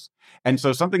these days. And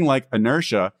so something like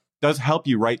inertia does help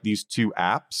you write these two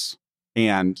apps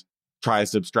and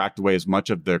tries to abstract away as much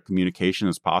of the communication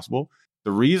as possible.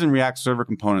 The reason React server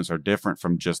components are different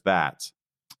from just that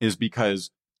is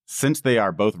because since they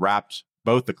are both wrapped,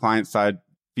 both the client-side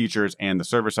features and the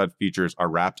server-side features are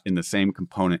wrapped in the same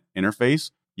component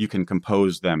interface, you can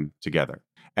compose them together.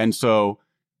 And so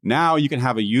now you can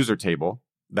have a user table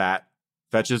that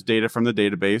fetches data from the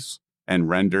database and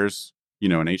renders, an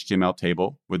HTML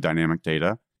table with dynamic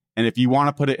data. And if you want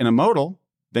to put it in a modal,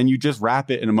 then you just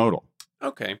wrap it in a modal.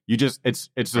 Okay. You just it's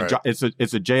a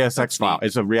JSX That's file.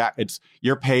 neat. It's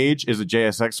your page is a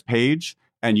JSX page,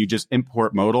 and you just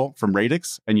import modal from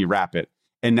Radix and you wrap it.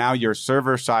 And now your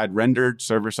server side rendered,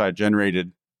 server side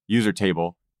generated user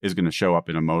table is going to show up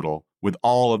in a modal with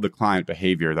all of the client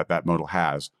behavior that modal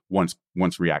has once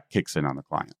React kicks in on the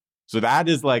client. So that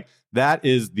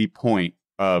is the point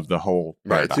of the whole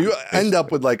paradigm. Right. So you end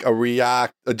up with like a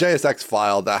JSX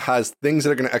file that has things that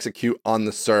are going to execute on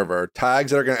the server,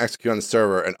 tags that are going to execute on the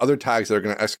server, and other tags that are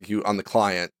going to execute on the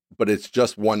client, but it's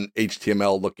just one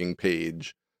HTML looking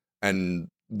page. And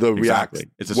the React,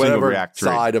 it's a whatever single React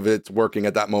side of it's working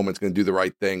at that moment is going to do the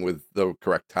right thing with the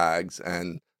correct tags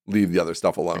and leave the other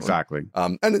stuff alone. Exactly.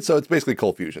 So it's basically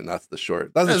Cold Fusion. That's the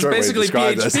short. That's the it's short basically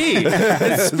way to describe PHP.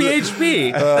 It's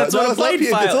PHP. That's what a blade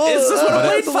file is. This is what a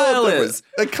blade file is.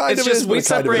 It's just we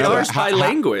separate ours by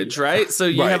language, right? So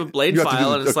you have a blade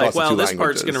file, and it's like, well, this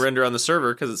part's going to render on the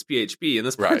server because it's PHP, and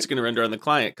this part's going to render on the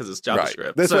client because it's JavaScript.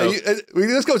 Right. This way,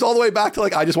 this goes all the way back to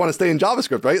like, I just want to stay in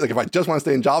JavaScript, right? Like if I just want to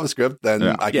stay in JavaScript, then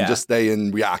I can just stay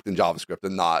in React and JavaScript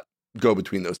and not go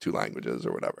between those two languages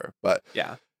or whatever. But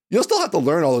you'll still have to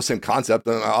learn all those same concepts.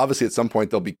 And obviously, at some point,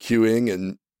 they'll be queuing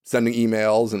and sending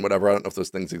emails and whatever. I don't know if those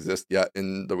things exist yet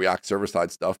in the React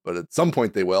server-side stuff, but at some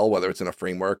point they will, whether it's in a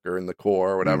framework or in the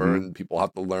core or whatever. And people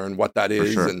have to learn what that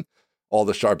is and all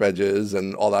the sharp edges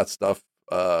and all that stuff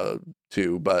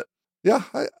too. But yeah,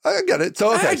 I get it.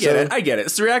 So I get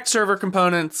it. So React server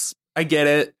components, I get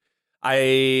it.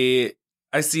 I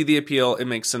see the appeal. It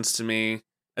makes sense to me.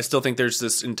 I still think there's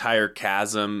this entire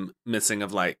chasm missing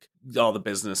of like all the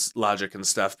business logic and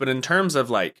stuff. But in terms of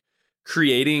like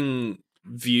creating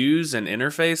views and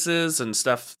interfaces and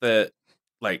stuff that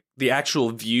like the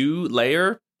actual view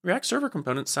layer, React server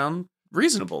components sound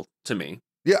reasonable to me.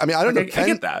 Yeah. I mean, I don't know. I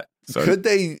get that. Could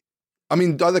they, I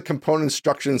mean, are the components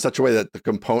structured in such a way that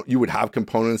you would have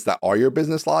components that are your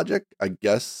business logic? I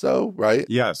guess so, right?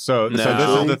 Yeah. So this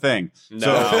is the thing.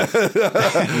 No.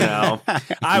 No.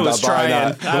 I was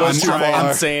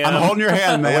trying, Sam. I'm holding your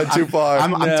hand, man. I went too far.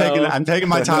 I'm taking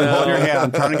my time holding your hand.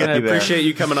 I'm trying to get you there. I appreciate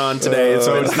you coming on today. It's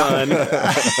been fun.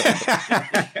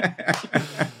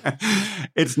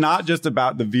 It's not just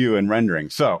about the view and rendering.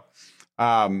 So,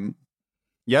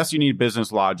 yes, you need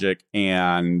business logic,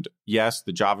 and yes,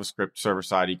 the JavaScript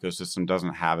server-side ecosystem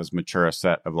doesn't have as mature a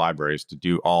set of libraries to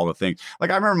do all the things.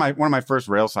 Like I remember one of my first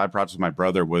Rails side projects with my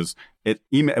brother was it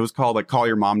was called like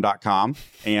callyourmom.com,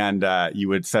 and you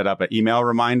would set up an email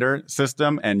reminder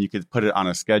system, and you could put it on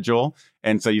a schedule.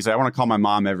 And so you say, I want to call my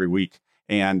mom every week,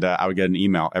 and I would get an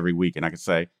email every week, and I could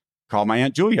say, call my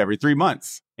Aunt Julia every 3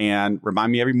 months, and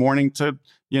remind me every morning to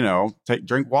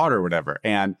drink water or whatever.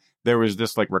 And there was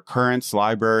this like recurrence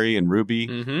library in Ruby,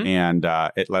 and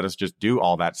it let us just do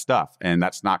all that stuff. And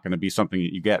that's not going to be something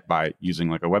that you get by using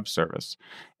like a web service.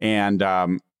 And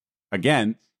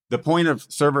again, the point of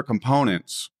server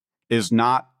components it's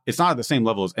not at the same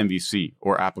level as MVC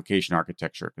or application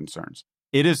architecture concerns.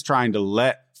 It is trying to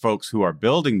let folks who are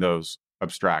building those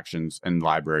abstractions and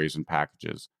libraries and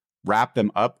packages wrap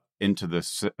them up into the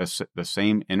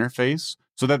same interface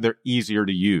so that they're easier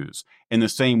to use in the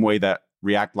same way that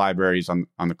React libraries on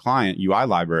the client, UI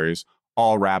libraries,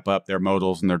 all wrap up their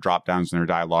modals and their dropdowns and their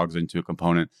dialogues into a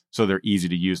component so they're easy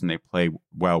to use and they play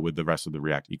well with the rest of the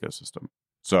React ecosystem.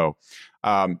 So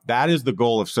that is the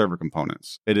goal of server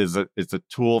components. It's a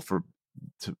tool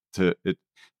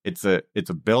it's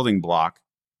a building block.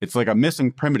 It's like a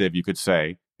missing primitive, you could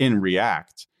say, in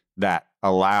React that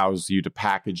allows you to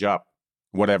package up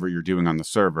whatever you're doing on the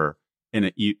server in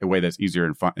a way that's easier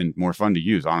and fun and more fun to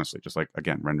use, honestly, just like,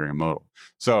 again, rendering a modal.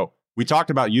 So we talked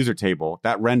about user table.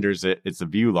 That renders it. It's a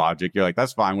view logic. You're like,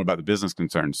 that's fine. What about the business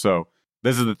concerns? So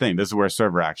this is the thing. This is where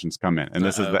server actions come in. And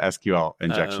this is the SQL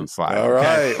injection slide. All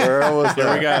right. We're almost there.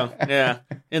 Here we go. Yeah.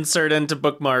 Insert into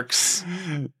bookmarks.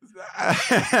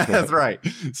 That's right.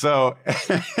 So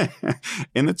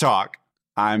in the talk,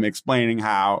 I'm explaining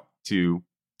how to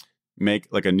make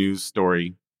like a news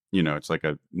story. It's like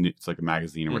a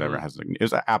magazine or whatever. It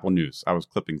was Apple News. I was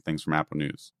clipping things from Apple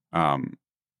News. I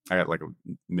got like a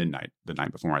midnight the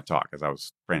night before my talk as I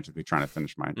was frantically trying to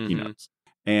finish my keynotes.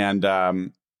 And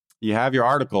you have your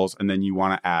articles, and then you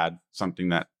want to add something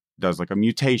that does like a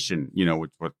mutation,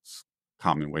 which what's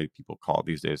common way people call it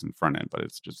these days in the front end. But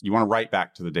it's just you want to write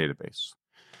back to the database,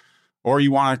 or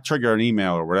you want to trigger an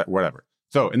email or whatever.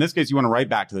 So in this case, you want to write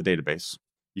back to the database.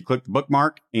 You click the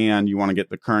bookmark and you want to get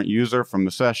the current user from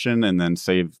the session and then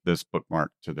save this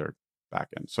bookmark to their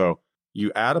backend. So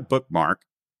you add a bookmark,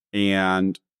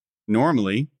 and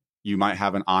normally you might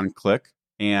have an on click.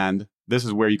 And this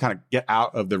is where you kind of get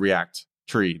out of the React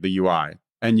tree, the UI,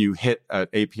 and you hit an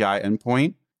API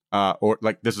endpoint, or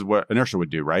like this is what Inertia would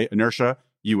do, right? Inertia,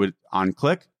 you would on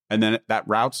click, and then that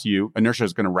routes you. Inertia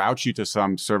is going to route you to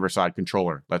some server side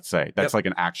controller, let's say. That's like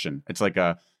an action. It's like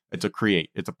it's a create,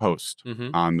 it's a post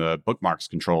on the bookmarks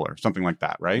controller, something like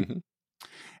that, right?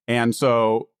 And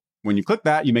so when you click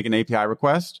that, you make an API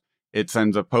request. It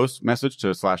sends a post message to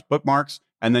 /bookmarks,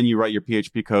 and then you write your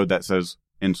PHP code that says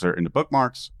insert into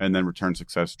bookmarks and then return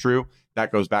success true.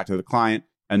 That goes back to the client.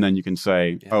 And then you can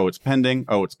say, oh, it's pending.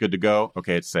 Oh, it's good to go.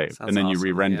 Okay, it's saved. Sounds and then awesome.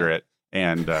 You re-render it.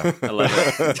 And I love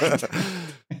it.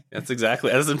 That's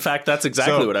exactly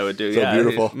what I would do. So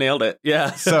beautiful. Nailed it.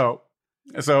 Yeah. So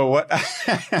what?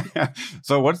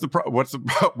 So what's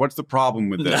the problem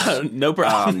with this? No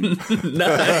problem.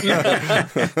 No,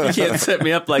 you can't set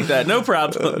me up like that. No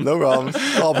problem. No problem.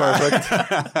 It's all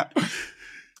perfect.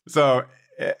 So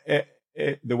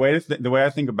the way I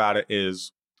think about it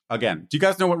is, again, do you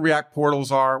guys know what React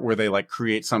portals are? Where they like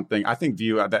create something? I think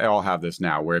Vue, they all have this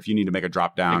now. Where if you need to make a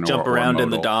drop down, jump around in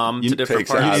the DOM to different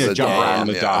parts, you need to jump around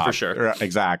in the DOM for sure.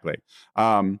 Exactly.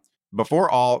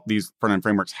 Before all these front end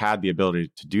frameworks had the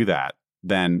ability to do that,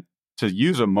 then to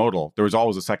use a modal, there was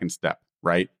always a second step,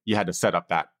 right? You had to set up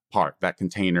that part, that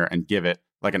container, and give it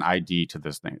like an ID to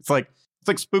this thing. It's like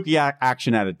spooky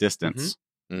action at a distance,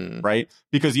 right?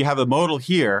 Because you have the modal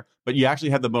here, but you actually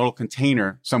have the modal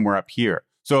container somewhere up here.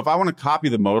 So if I want to copy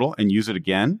the modal and use it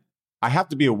again, I have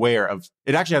to be aware of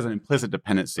it. Actually has an implicit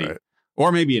dependency, right,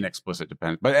 or maybe an explicit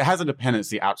dependency, but it has a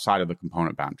dependency outside of the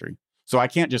component boundary. So I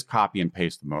can't just copy and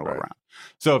paste the modal around.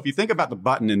 So if you think about the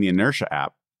button in the Inertia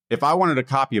app, if I wanted to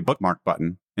copy a bookmark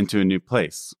button into a new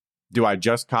place, do I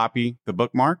just copy the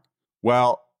bookmark?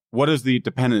 Well, what is the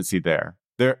dependency there?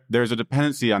 There's a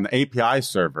dependency on the API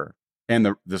server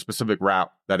and the specific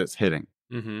route that it's hitting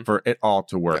for it all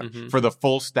to work, for the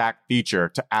full stack feature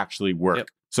to actually work. Yep.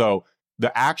 So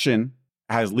the action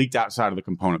has leaked outside of the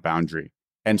component boundary.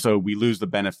 And so we lose the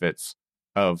benefits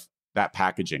of that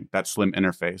packaging, that slim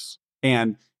interface.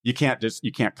 And you can't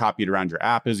copy it around your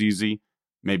app as easy,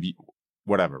 maybe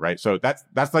whatever, right? So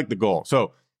that's like the goal.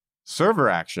 So server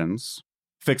actions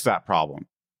fix that problem.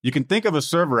 You can think of a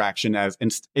server action as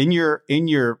in your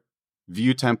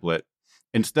Vue template,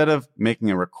 instead of making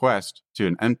a request to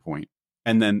an endpoint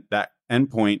and then that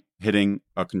endpoint hitting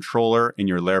a controller in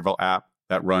your Laravel app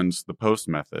that runs the post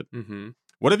method.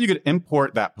 What if you could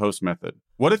import that post method?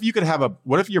 What if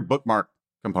your bookmark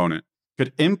component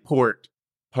could import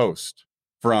post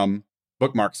from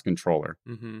bookmarks controller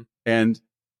and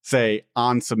say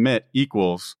on submit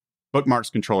equals bookmarks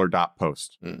controller dot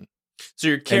post. So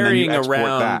you're carrying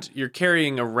around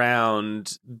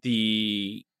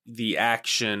the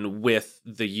action with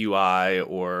the UI,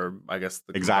 or I guess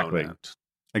the component.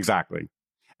 Exactly.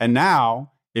 And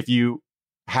now if you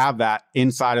have that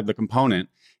inside of the component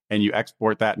and you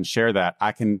export that and share that,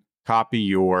 I can copy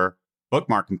your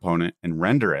bookmark component and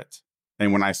render it.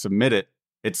 And when I submit it,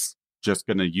 it's just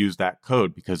going to use that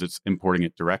code because it's importing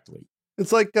it directly.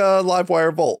 It's like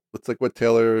Livewire Volt. It's like what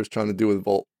Taylor is trying to do with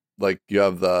Volt. Like you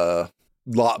have the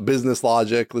business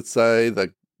logic, let's say,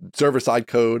 the server-side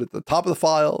code at the top of the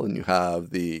file, and you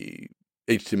have the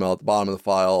HTML at the bottom of the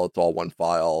file. It's all one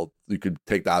file. You could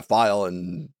take that file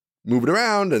and move it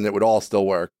around, and it would all still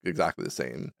work exactly the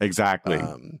same. Exactly.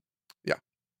 Yeah.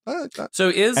 I like that. So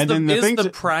is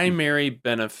the primary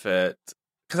benefit...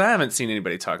 Because I haven't seen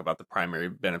anybody talk about the primary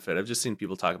benefit. I've just seen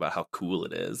people talk about how cool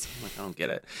it is. I'm like, I don't get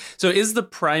it. So is the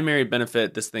primary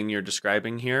benefit this thing you're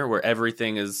describing here, where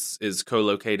everything is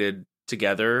co-located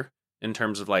together in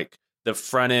terms of like the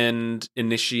front end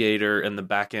initiator and the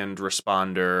back end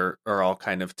responder are all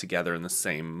kind of together in the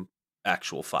same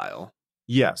actual file?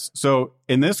 Yes. So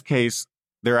in this case,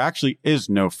 there actually is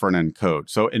no front end code.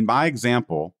 So in my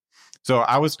example, so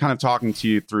I was kind of talking to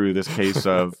you through this case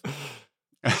of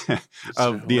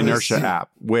of the Inertia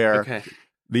app, where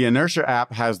the Inertia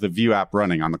app has the Vue app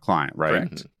running on the client, right?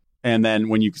 Correct. And then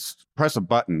when you press a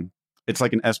button, it's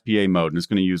like an SPA mode, and it's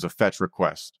going to use a fetch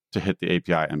request to hit the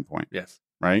API endpoint. Yes.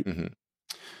 Right?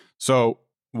 So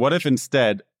what if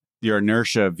instead your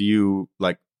Inertia Vue,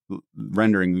 like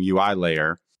rendering UI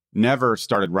layer, never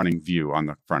started running Vue on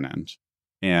the front end,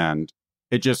 and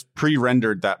it just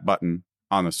pre-rendered that button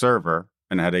on the server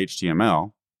and had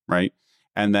HTML, right?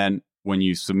 And then when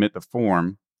you submit the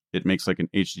form, it makes like an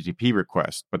HTTP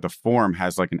request, but the form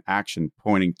has like an action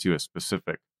pointing to a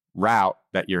specific route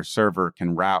that your server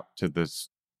can route to this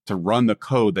to run the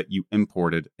code that you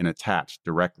imported and attached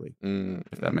directly.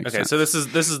 If that makes sense. So this is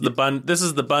the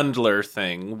bundler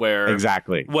thing where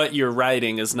exactly what you're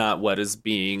writing is not what is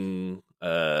being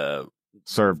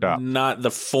served up, not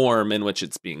the form in which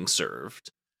it's being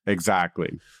served.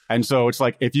 Exactly. And so it's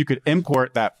like if you could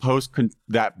import that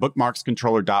that bookmarks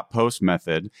controller dot post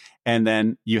method, and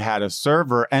then you had a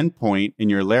server endpoint in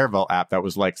your Laravel app that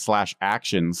was like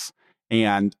 /actions,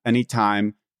 and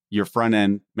anytime your front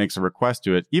end makes a request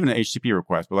to it, even an HTTP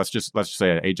request, but let's just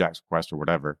say an AJAX request or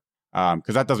whatever,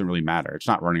 because that doesn't really matter. It's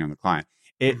not running on the client.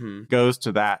 it goes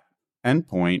to that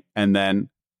endpoint, and then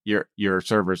your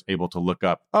server is able to look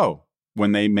up, oh,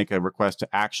 when they make a request to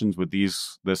actions with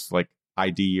this like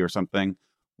ID or something,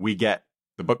 we get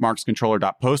the bookmarks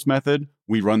controller.post method.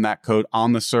 We run that code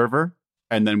on the server,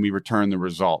 and then we return the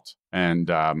result. And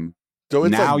so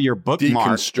it's now like your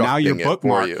bookmark,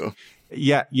 for you.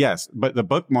 Yeah, yes, but the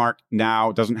bookmark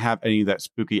now doesn't have any of that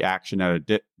spooky action at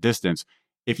a distance.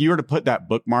 If you were to put that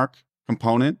bookmark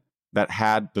component that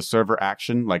had the server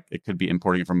action, like it could be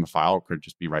importing it from a file, or could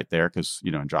just be right there, because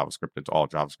in JavaScript it's all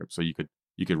JavaScript, so you could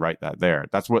write that there.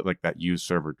 That's what like that use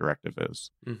server directive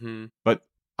is. But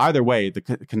either way,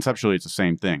 conceptually it's the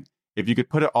same thing. If you could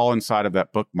put it all inside of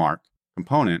that bookmark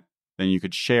component, then you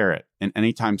could share it, and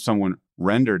anytime someone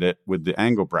rendered it with the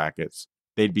angle brackets,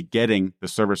 they'd be getting the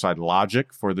server-side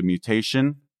logic for the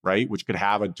mutation, right? Which could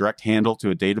have a direct handle to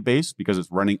a database because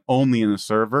it's running only in the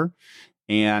server.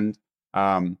 And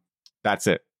that's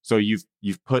it. So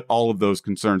you've put all of those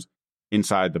concerns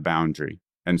inside the boundary.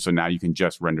 And so now you can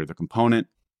just render the component,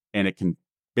 and it can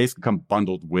basically come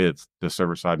bundled with the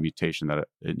server-side mutation that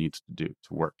it needs to do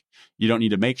to work. You don't need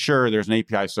to make sure there's an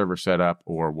API server set up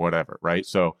or whatever, right?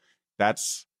 So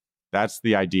that's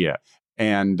the idea.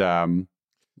 And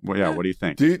what do you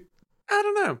think? I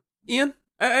don't know, Ian.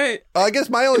 I guess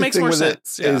my only thing with it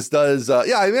is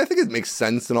I think it makes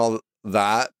sense and all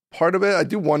that part of it. I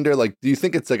do wonder, like, do you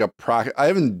think it's like I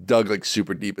haven't dug like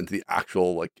super deep into the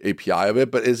actual like API of it,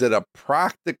 but is it a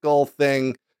practical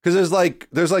thing? Because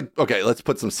there's like, okay, let's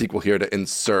put some SQL here to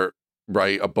insert,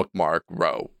 right, a bookmark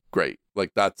row. Great.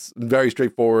 Like that's very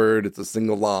straightforward. It's a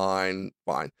single line,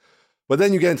 fine. But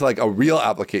then you get into like a real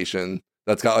application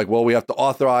that's got like, well, we have to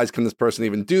authorize, can this person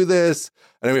even do this?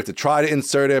 And then we have to try to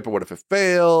insert it, but what if it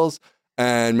fails?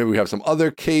 And maybe we have some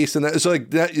other case. And so like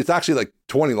that, it's actually like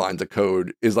 20 lines of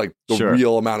code is like the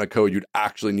real amount of code you'd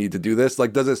actually need to do this.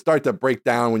 Like, does it start to break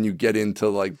down when you get into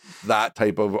like that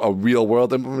type of a real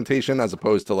world implementation, as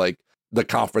opposed to like the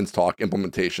conference talk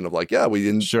implementation of like, yeah, we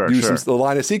didn't use the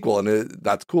line of SQL and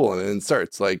that's cool. And it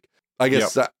inserts. Like, I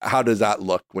guess how does that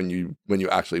look when you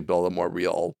actually build a more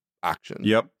real action?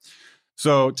 Yep.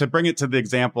 So to bring it to the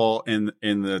example in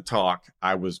the talk,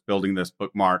 I was building this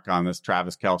bookmark on this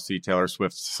Travis Kelce, Taylor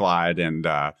Swift slide, and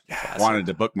wanted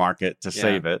to bookmark it to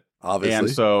save it. Obviously. And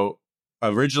so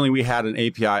originally we had an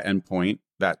API endpoint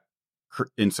that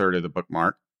inserted the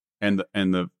bookmark, and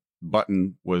the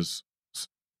button was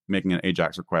making an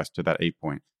AJAX request to that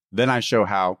endpoint. Then I show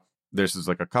how this is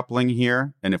like a coupling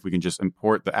here, and if we can just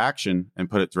import the action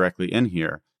and put it directly in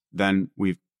here, then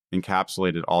we've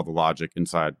encapsulated all the logic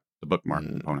inside the bookmark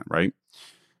component, right?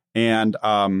 And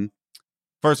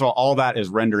first of all that is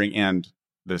rendering, and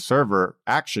the server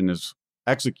action is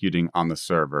executing on the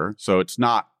server. So it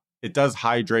does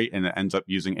hydrate and it ends up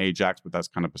using AJAX, but that's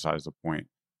kind of besides the point,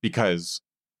 because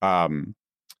the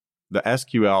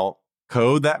SQL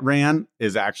code that ran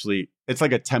is actually, it's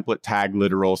like a template tag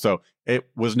literal. So it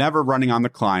was never running on the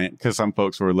client, because some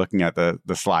folks were looking at the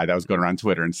slide that was going around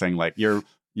Twitter and saying like,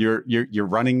 you're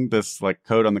running this like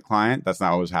code on the client. That's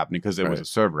not what was happening, because it was a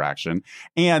server action,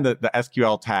 and the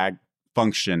SQL tag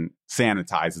function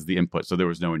sanitizes the input, so there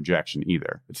was no injection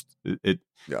either.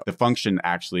 The function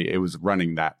actually, it was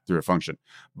running that through a function.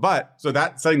 But so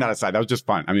that, setting that aside, that was just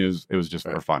fun. I mean, it was just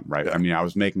for fun, right? Yeah. I mean, I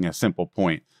was making a simple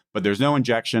point, but there's no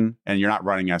injection, and you're not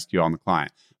running SQL on the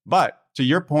client. But to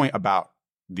your point about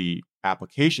the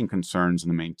application concerns and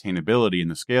the maintainability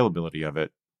and the scalability of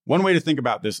it, one way to think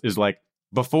about this is like,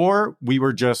 before, we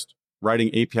were just writing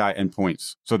API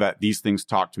endpoints so that these things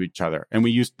talk to each other. And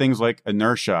we used things like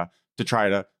inertia to try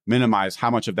to minimize how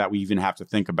much of that we even have to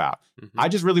think about. I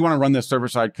just really want to run this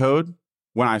server-side code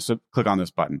when I click on this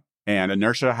button. And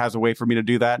inertia has a way for me to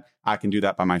do that. I can do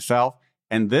that by myself.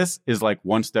 And this is like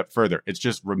one step further. It's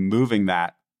just removing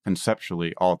that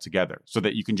conceptually altogether, so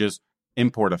that you can just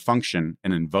import a function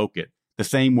and invoke it the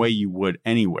same way you would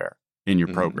anywhere in your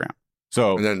program.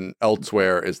 So, and then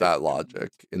elsewhere is that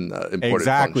logic in the imported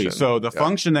function. So the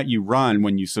function that you run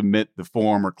when you submit the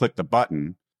form or click the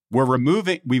button,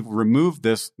 we've removed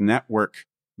this network,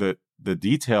 the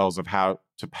details of how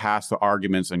to pass the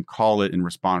arguments and call it in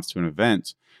response to an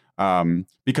event,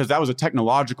 because that was a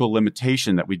technological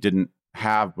limitation that we didn't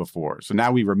have before. So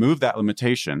now we remove that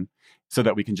limitation so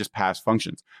that we can just pass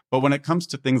functions. But when it comes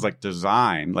to things like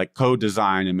design, like code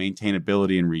design and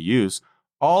maintainability and reuse,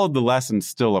 all of the lessons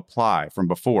still apply from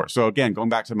before. So again, going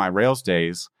back to my Rails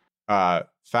days,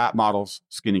 fat models,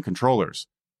 skinny controllers.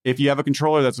 If you have a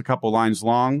controller that's a couple lines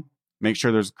long, make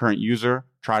sure there's a current user,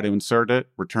 try to insert it,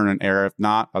 return an error if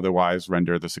not, otherwise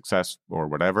render the success or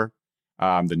whatever,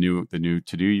 the new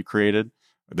to-do you created,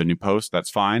 or the new post, that's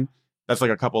fine. that's like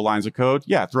a couple lines of code.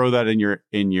 Yeah, throw that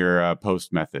in your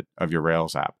post method of your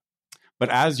Rails app. But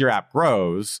as your app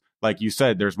grows, like you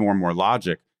said, there's more and more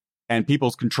logic. And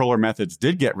people's controller methods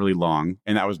did get really long,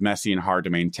 and that was messy and hard to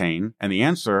maintain. And the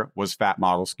answer was fat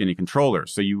model, skinny controller.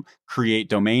 So you create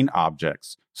domain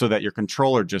objects so that your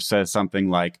controller just says something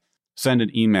like, send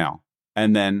an email.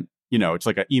 And then, it's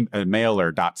like a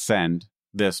mailer.send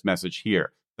this message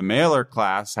here. The mailer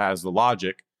class has the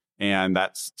logic, and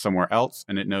that's somewhere else,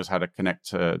 and it knows how to connect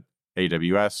to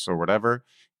AWS or whatever,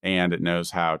 and it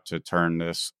knows how to turn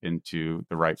this into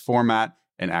the right format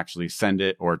and actually send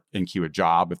it or enqueue a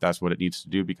job if that's what it needs to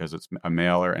do because it's a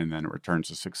mailer, and then it returns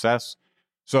a success.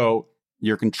 So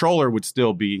your controller would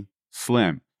still be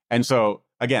slim. And so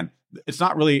again, it's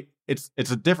not really, it's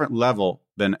a different level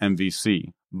than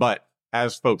MVC. But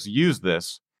as folks use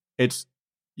this, it's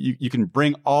you can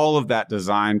bring all of that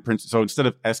design principle. So instead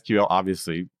of SQL,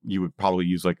 obviously, you would probably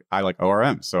use I like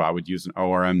ORM. So I would use an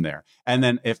ORM there. And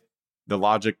then if the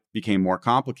logic became more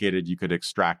complicated, you could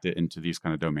extract it into these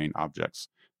kind of domain objects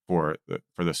for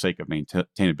the sake of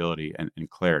maintainability and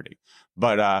clarity.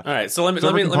 But all right, so let me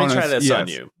try this on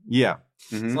you. Yeah.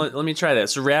 Mm-hmm. So let me try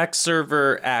this. React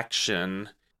server action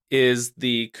is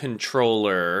the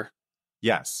controller.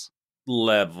 Yes.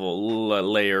 Level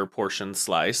layer portion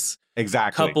slice.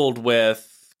 Exactly. Coupled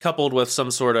with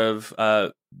some sort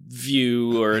of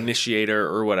view or initiator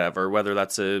or whatever, whether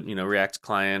that's a React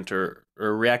client or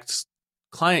React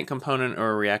client component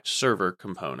or a React server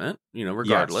component,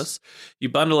 regardless. Yes. You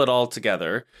bundle it all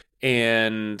together,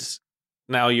 and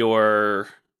now your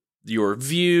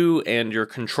view and your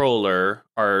controller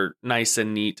are nice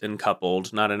and neat and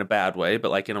coupled, not in a bad way,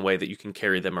 but like in a way that you can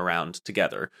carry them around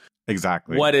together.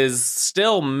 Exactly. What is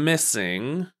still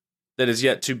missing that is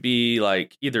yet to be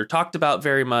either talked about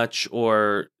very much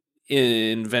or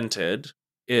invented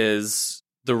is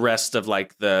the rest of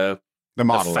the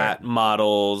model fat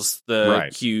models, the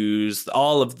queues,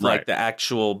 all of the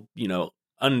actual,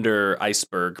 under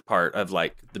iceberg part of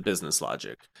the business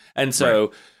logic. And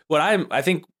so I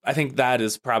think that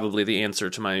is probably the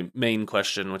answer to my main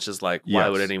question, which is why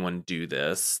would anyone do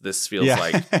this? This feels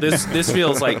this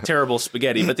feels like terrible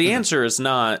spaghetti. But the answer is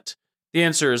not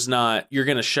you're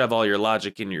going to shove all your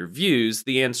logic in your views.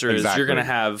 The answer is you're going to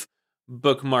have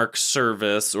bookmark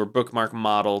service or bookmark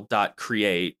model dot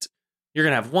create. You're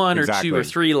going to have one or two or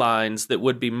three lines that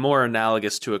would be more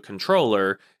analogous to a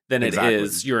controller than it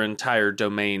is your entire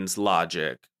domain's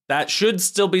logic. That should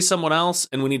still be someone else,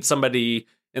 and we need somebody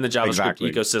in the JavaScript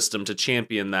ecosystem to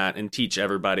champion that and teach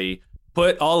everybody,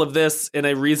 put all of this in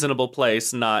a reasonable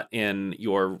place, not in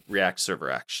your React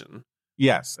server action.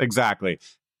 Yes, exactly.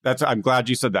 I'm glad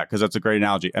you said that, because that's a great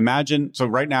analogy. Imagine, so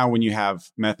right now when you have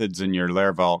methods in your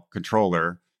Laravel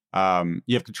controller,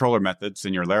 you have controller methods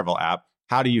in your Laravel app.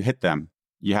 How do you hit them?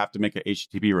 You have to make an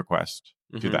HTTP request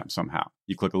to them somehow.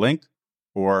 You click a link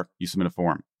or you submit a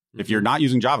form. If you're not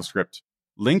using JavaScript,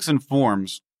 links and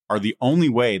forms are the only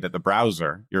way that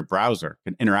your browser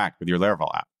can interact with your Laravel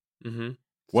app.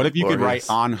 What if you could write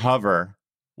on hover?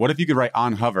 What if you could write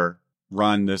on hover,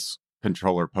 run this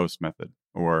controller post method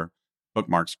or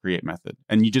bookmarks create method,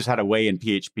 and you just had a way in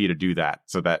PHP to do that,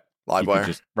 so that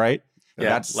Livewire, right? Yeah,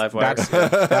 that's Livewire.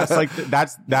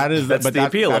 That's the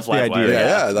appeal of Livewire.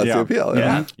 Yeah, that's the appeal.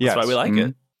 Yeah, that's why we like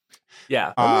it.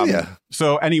 Yeah.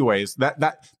 So, anyways,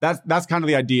 that's kind of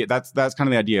the idea. That's kind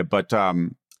of the idea. But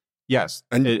yes,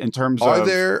 and in terms are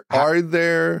there?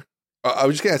 I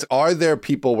was just gonna ask: are there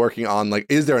people working on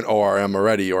is there an ORM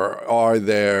already, or are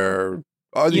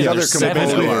these other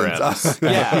components?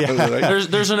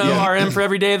 There's an ORM for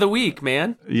every day of the week,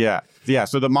 man. Yeah.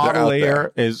 So the model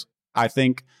layer is, I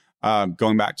think,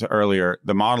 going back to earlier,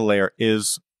 the model layer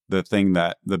is the thing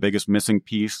that the biggest missing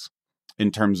piece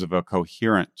in terms of a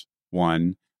coherent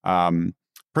one.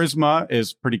 Prisma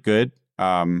is pretty good,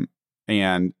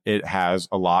 and it has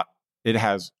a lot. It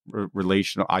has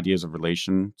relational ideas of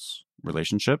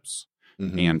relationships,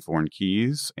 and foreign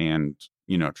keys, and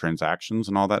transactions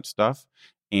and all that stuff.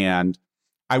 And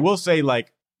I will say,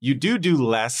 you do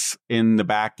less in the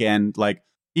back end.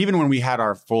 Even when we had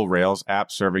our full Rails app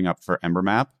serving up for Ember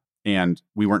Map, and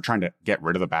we weren't trying to get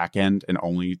rid of the back end and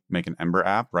only make an Ember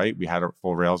app, right? We had a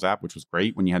full Rails app, which was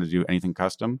great when you had to do anything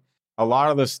custom. A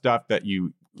lot of the stuff that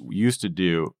you used to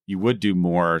do, you would do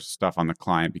more stuff on the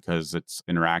client because it's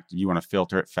interactive. You want to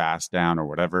filter it fast down or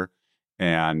whatever.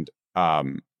 And a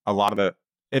lot of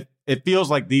it feels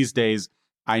like these days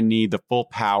I need the full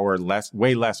power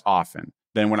way less often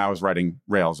than when I was writing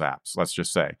Rails apps, let's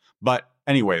just say. But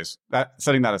anyways,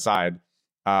 setting that aside,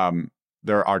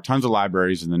 there are tons of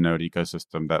libraries in the Node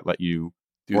ecosystem that let you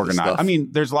organize. I mean,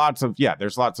 there's lots of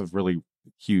really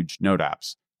huge Node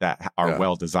apps that are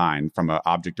well designed from an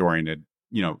object-oriented,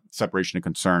 separation of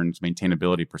concerns,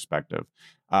 maintainability perspective.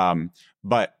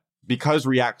 But because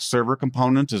React server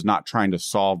components is not trying to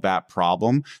solve that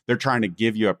problem, they're trying to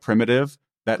give you a primitive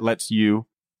that lets you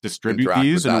distribute Interact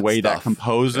these in a way stuff. that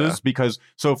composes, because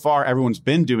so far everyone's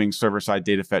been doing server-side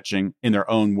data fetching in their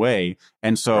own way.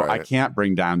 And so I can't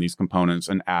bring down these components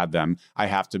and add them. I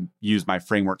have to use my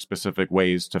framework-specific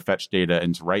ways to fetch data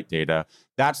and to write data.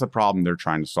 That's the problem they're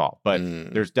trying to solve. But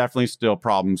there's definitely still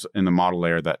problems in the model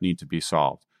layer that need to be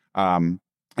solved. And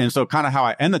so kind of how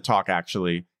I end the talk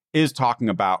actually is talking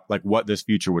about like what this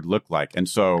future would look like. And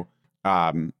so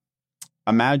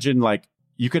imagine like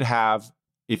you could have,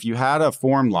 if you had a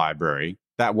form library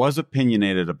that was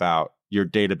opinionated about your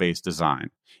database design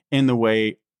in the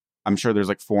way, I'm sure there's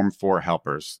like Form 4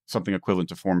 helpers, something equivalent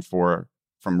to Form 4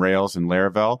 from Rails and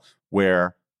Laravel,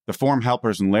 where the form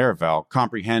helpers in Laravel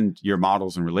comprehend your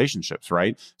models and relationships,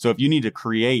 right? So if you need to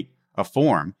create a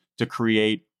form to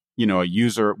create, a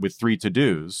user with 3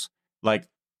 to-dos, like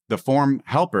the form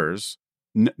helpers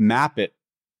map it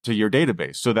to your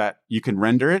database so that you can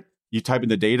render it, you type in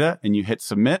the data and you hit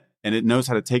submit, and it knows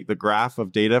how to take the graph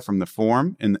of data from the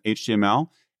form in the HTML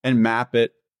and map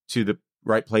it to the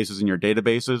right places in your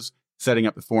databases, setting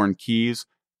up the foreign keys.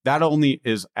 That only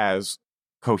is as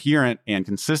coherent and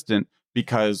consistent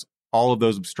because all of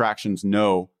those abstractions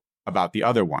know about the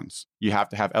other ones. You have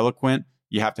to have Eloquent,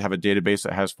 you have to have a database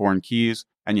that has foreign keys,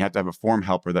 and you have to have a form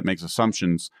helper that makes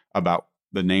assumptions about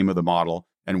the name of the model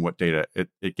and what data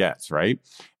it gets, right?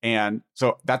 And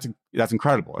so that's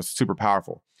incredible. It's super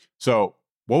powerful. So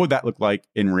what would that look like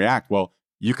in React? Well,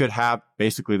 you could have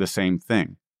basically the same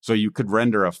thing. So you could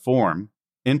render a form,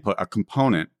 input a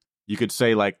component. You could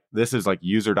say like, this is like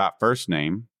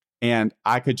user.firstname, and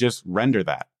I could just render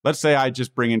that. Let's say I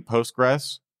just bring in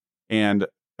Postgres and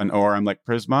an ORM like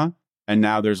Prisma, and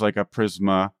now there's like a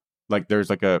Prisma, like there's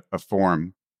like a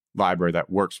form library that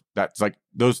works. That's like,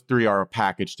 those 3 are a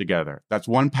package together. That's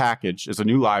one package. It's a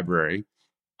new library.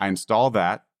 I install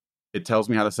that. It tells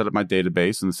me how to set up my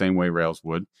database in the same way Rails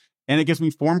would. And it gives me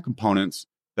form components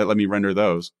that let me render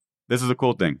those. This is a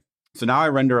cool thing. So now I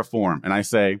render a form and I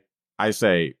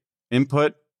say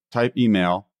input, type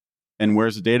email, and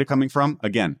where's the data coming from?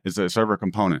 Again, it's a server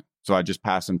component. So I just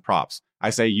pass in props. I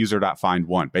say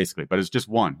user.find1 basically, but it's just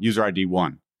one, user ID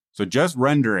 1. So just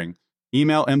rendering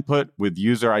email input with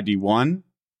user ID 1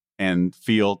 and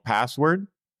field password,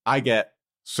 I get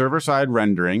server-side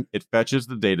rendering. It fetches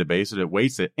the database and it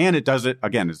waits it. And it does it,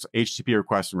 again, it's HTTP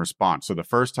request and response. So the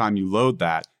first time you load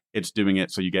that, it's doing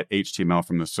it so you get HTML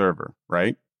from the server,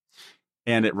 right?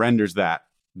 And it renders that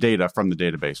data from the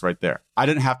database right there. I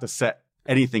didn't have to set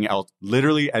anything else,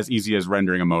 literally as easy as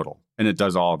rendering a modal. And it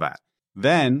does all of that.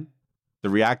 Then the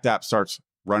React app starts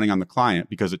running on the client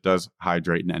because it does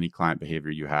hydrate in any client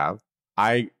behavior you have.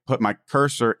 I put my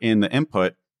cursor in the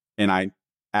input and I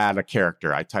add a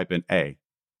character. I type in A.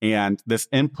 And this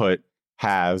input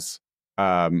has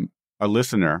a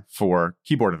listener for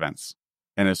keyboard events.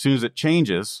 And as soon as it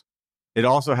changes, it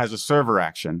also has a server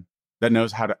action that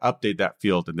knows how to update that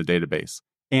field in the database.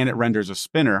 And it renders a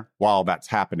spinner while that's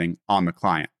happening on the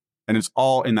client. And it's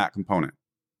all in that component.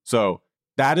 So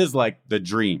that is like the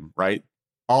dream, right?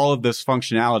 All of this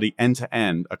functionality end to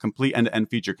end, a complete end to end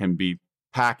feature can be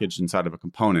packaged inside of a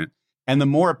component. And the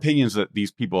more opinions that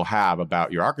these people have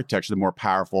about your architecture, the more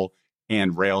powerful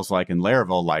and Rails-like and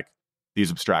Laravel-like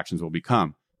these abstractions will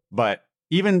become. But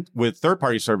even with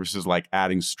third-party services like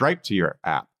adding Stripe to your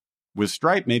app, with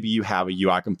Stripe, maybe you have a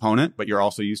UI component, but you're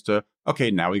also used to, okay,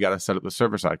 now we got to set up the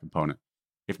server-side component.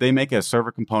 If they make a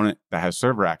server component that has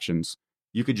server actions,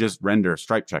 you could just render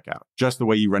Stripe checkout, just the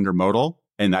way you render modal,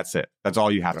 and that's it. That's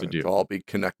all you have to do. It'll all be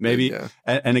connected. Maybe, yeah.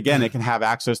 and again, it can have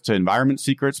access to environment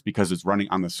secrets because it's running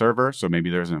on the server. So maybe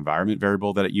there's an environment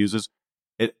variable that it uses.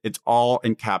 It's all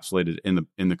encapsulated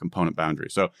in the component boundary.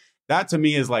 So that to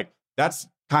me is like, that's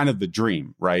kind of the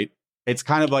dream, right? It's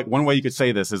kind of like, one way you could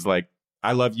say this is like,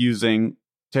 I love using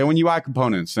Tailwind UI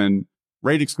components and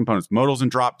Radix components, modals and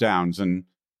drop downs, and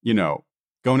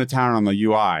going to town on the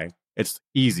UI. It's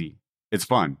easy. It's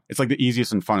fun. It's like the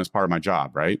easiest and funnest part of my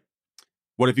job, right?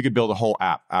 What if you could build a whole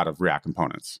app out of React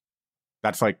components?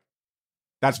 That's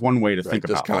one way to think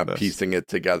about just kind all of this. Piecing it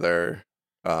together.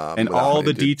 And all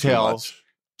the details,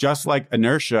 just like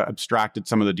Inertia abstracted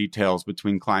some of the details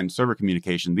between client and server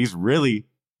communication, these really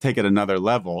take it another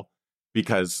level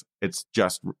because it's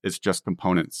just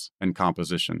components and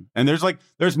composition. And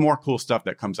there's more cool stuff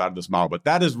that comes out of this model, but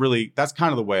that's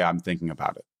kind of the way I'm thinking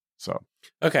about it. So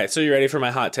okay, so you ready for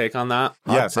my hot take on that?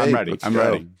 Yes, I'm ready. I'm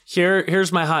ready.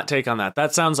 Here's my hot take on that.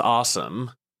 That sounds awesome.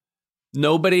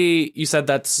 nobody, you said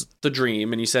that's the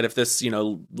dream, and you said if this,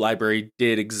 library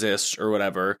did exist or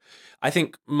whatever. I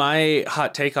think my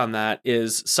hot take on that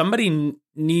is somebody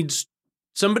needs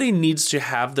to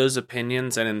have those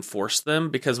opinions and enforce them,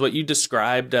 because what you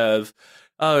described of,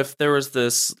 oh, if there was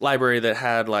this library that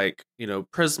had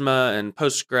Prisma and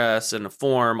Postgres and a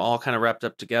form all kind of wrapped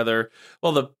up together,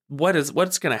 well,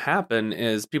 what's going to happen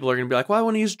is people are going to be like, well, I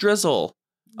want to use Drizzle.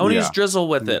 I want to use Drizzle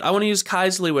with it. I want to use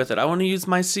Keisley with it. I want to use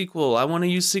MySQL. I want to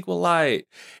use SQLite.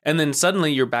 And then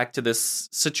suddenly you're back to this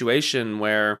situation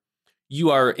where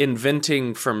you are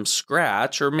inventing from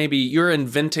scratch, or maybe you're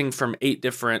inventing from 8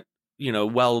 different,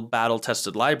 well battle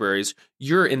tested libraries.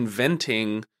 You're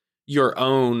inventing your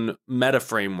own meta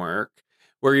framework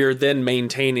where you're then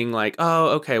maintaining oh,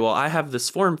 okay, well, I have this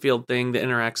form field thing that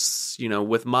interacts,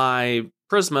 with my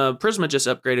Prisma. Prisma just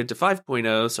upgraded to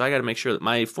 5.0, so I got to make sure that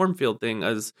my form field thing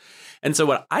is. And so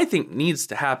what I think needs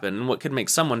to happen, and what could make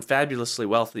someone fabulously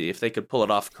wealthy if they could pull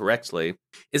it off correctly,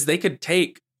 is they could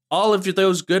take all of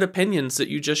those good opinions that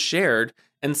you just shared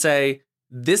and say,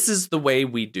 this is the way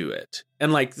we do it.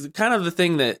 And kind of the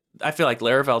thing that I feel like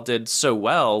Laravel did so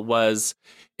well was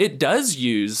it does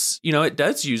use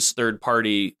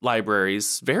third-party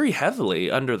libraries very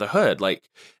heavily under the hood. Like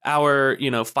our,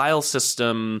 file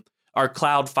system, our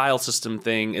cloud file system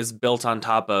thing is built on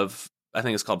top of, I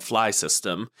think it's called Fly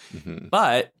System. Mm-hmm.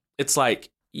 But it's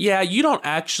yeah, you don't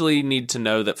actually need to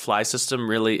know that Fly System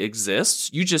really exists.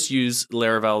 You just use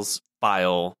Laravel's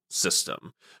file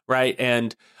system, right?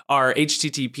 And our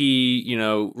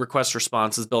HTTP, request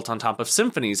response is built on top of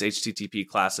Symfony's HTTP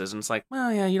classes. And it's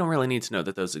well, yeah, you don't really need to know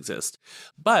that those exist.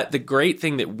 But the great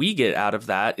thing that we get out of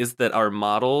that is that our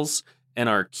models and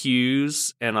our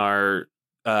queues and our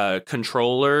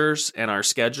controllers and our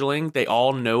scheduling, they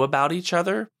all know about each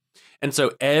other. And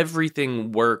so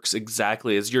everything works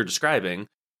exactly as you're describing.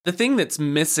 The thing that's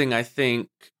missing, I think,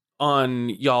 on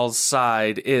y'all's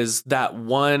side is that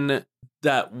one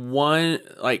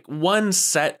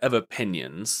set of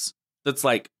opinions that's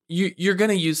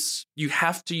you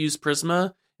have to use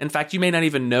Prisma. In fact, you may not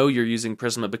even know you're using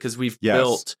Prisma because we've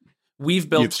built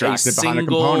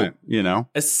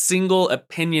a single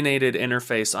opinionated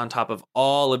interface on top of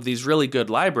all of these really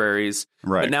good libraries.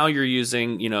 Right. But now you're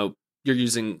using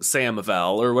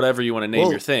SamAvel or whatever you want to name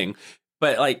your thing.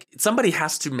 But somebody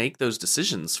has to make those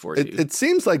decisions for you. It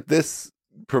seems like this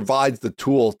provides the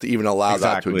tool to even allow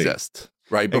that to exist,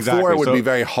 right? Before it would be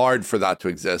very hard for that to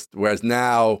exist, whereas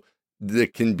now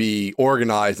it can be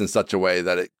organized in such a way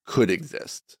that it could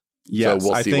exist. Yes,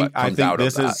 so we'll see what comes out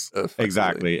this of that. Is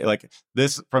exactly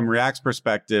this from React's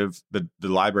perspective. The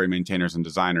library maintainers and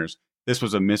designers, this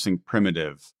was a missing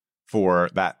primitive for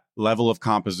that level of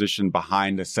composition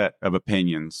behind a set of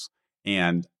opinions,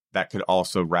 and that could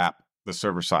also wrap the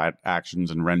server-side actions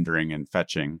and rendering and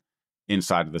fetching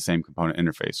inside of the same component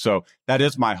interface. So that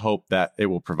is my hope that it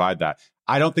will provide that.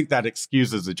 I don't think that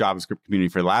excuses the JavaScript community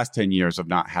for the last 10 years of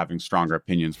not having stronger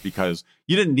opinions, because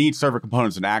you didn't need server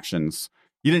components and actions.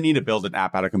 You didn't need to build an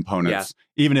app out of components,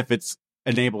 even if it's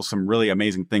enables some really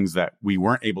amazing things that we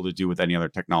weren't able to do with any other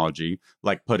technology,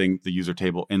 like putting the user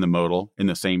table in the modal, in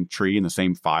the same tree, in the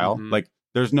same file. Mm-hmm.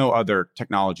 There's no other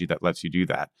technology that lets you do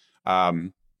that.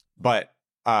 But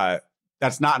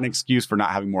that's not an excuse for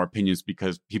not having more opinions,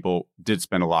 because people did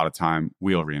spend a lot of time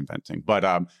wheel reinventing. But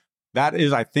that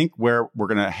is, I think, where we're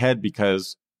going to head,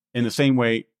 because in the same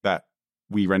way that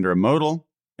we render a modal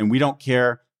and we don't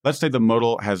care, let's say the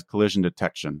modal has collision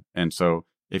detection. And so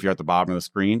if you're at the bottom of the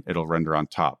screen, it'll render on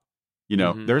top.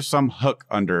 There's some hook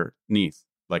underneath,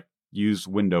 like use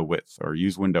window width or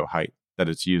use window height that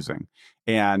it's using.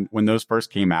 And when those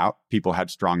first came out, people had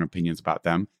strong opinions about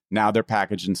them. Now they're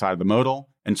packaged inside the modal,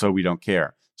 and so we don't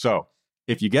care. So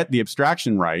if you get the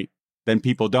abstraction right, then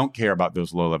people don't care about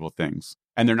those low-level things.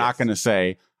 And they're not going to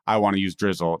say, I want to use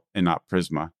Drizzle and not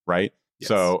Prisma, right? Yes.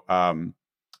 So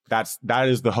that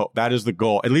is the hope. That is the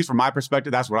goal. At least from my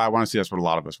perspective, that's what I want to see. That's what a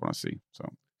lot of us want to see.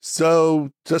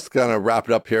 So just kind of wrap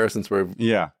it up here, since we're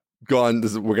gone.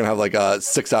 We're gonna have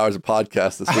 6 hours of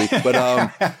podcast this week. But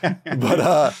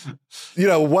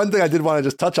one thing I did want to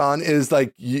just touch on is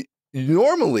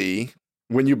normally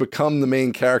when you become the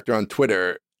main character on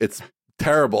Twitter, it's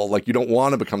terrible. You don't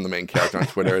want to become the main character on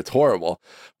Twitter. It's horrible.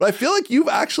 But I feel like you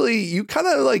kind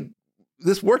of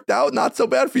this worked out not so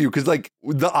bad for you, because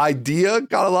the idea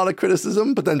got a lot of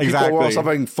criticism, but then people were also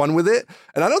having fun with it.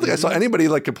 And I don't think I saw anybody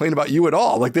complain about you at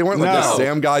all. They weren't the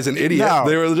Sam guy's an idiot. No.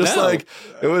 They were just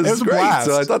it was great.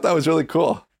 So I thought that was really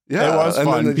cool. Yeah, it was fun.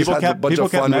 And then they people kept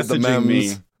messaging with the memes.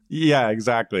 Me. Yeah,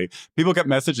 exactly. People kept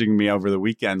messaging me over the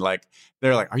weekend. Like,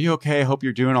 they're like, "Are you okay? I hope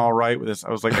you're doing all right with this."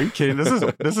 I was like, "Are you kidding?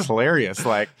 This is hilarious."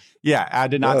 Like, yeah, I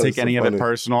did not take any of it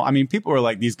personal. I mean, people were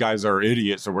like, "These guys are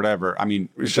idiots" or whatever. I mean,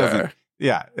 it doesn't.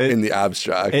 Yeah, in the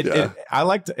abstract. I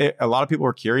liked it. A lot of people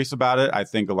were curious about it. I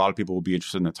think a lot of people will be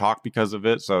interested in the talk because of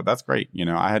it. So that's great.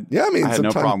 I had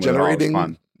no problem generating. With it. It was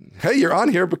fun. Hey, you're on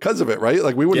here because of it, right?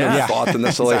 Like we wouldn't have thought to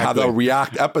necessarily have a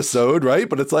React episode, right?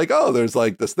 But it's like, oh, there's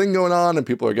like this thing going on and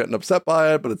people are getting upset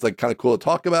by it, but it's like kind of cool to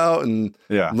talk about and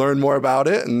learn more about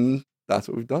it. And that's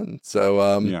what we've done. So,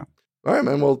 all right,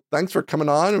 man. Well, thanks for coming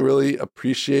on. Really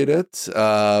appreciate it.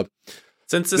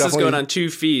 Since this is going on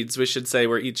 2 feeds, we should say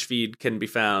where each feed can be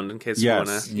found in case you want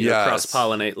to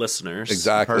cross-pollinate listeners.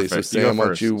 Exactly. Perfect. So Sam, all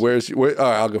right,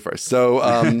 I'll go first. So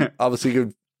obviously you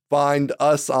can find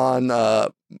us on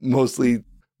Mostly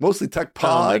Tech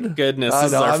Pod. Oh my goodness, this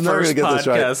is our first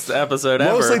podcast episode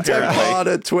ever. Mostly Tech Pod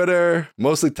at Twitter,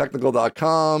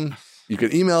 mostlytechnical.com. You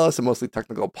can email us at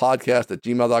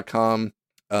mostlytechnicalpodcast@gmail.com.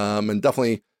 And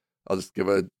definitely, I'll just give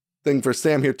a thing for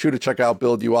Sam here too to check out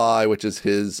Build UI, which is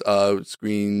his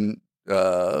screen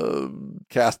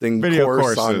casting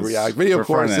course on React, video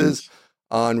courses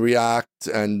on React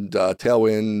and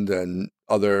Tailwind and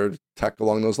other tech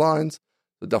along those lines.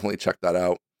 So definitely check that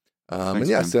out. Thanks,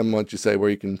 and Sam, why don't you say where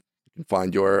you can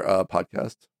find your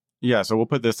podcast? Yeah, so we'll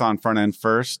put this on Front End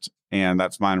First, and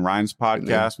that's mine, Ryan's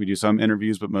podcast. We do some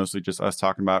interviews, but mostly just us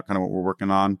talking about kind of what we're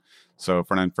working on. So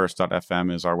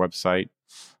frontendfirst.fm is our website.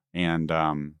 And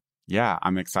I'm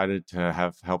excited to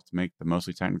have helped make the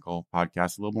Mostly Technical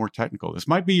podcast a little more technical. This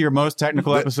might be your most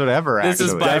technical episode ever. This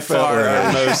is by far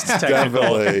our most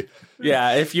technical.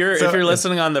 Yeah, if you're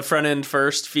listening on the Front End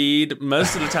First feed,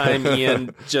 most of the time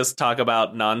Ian just talk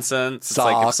about nonsense. It's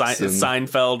like if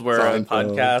Seinfeld were a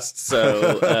podcast.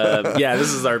 So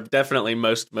this is our definitely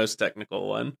most technical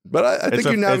one. But I think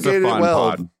you navigated it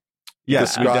well. Yeah,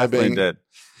 you definitely did.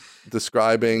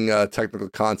 Describing technical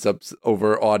concepts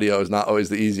over audio is not always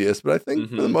the easiest, but I think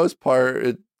for the most part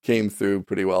it came through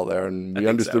pretty well there, and we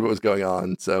understood what was going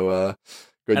on. So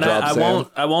good job, Sam.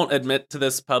 I won't admit to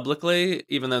this publicly,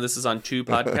 even though this is on 2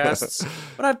 podcasts,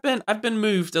 but I've been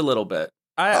moved a little bit.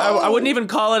 I wouldn't even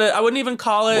call it. I wouldn't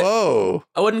call it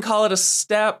a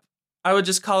step. I would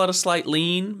just call it a slight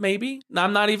lean, maybe.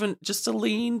 I'm not even just a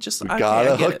lean. Just I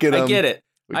get it.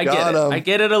 I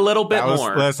get it a little bit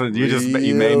more. Listen,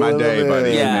 you made my day,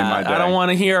 buddy. Yeah, I don't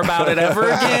want to hear about it ever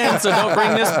again, so don't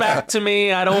bring this back to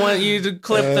me. I don't want you to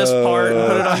clip this part and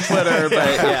put it on Twitter,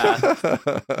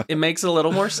 but it makes a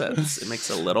little more sense.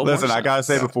 Listen, I got to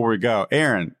say before we go,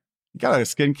 Aaron, you got a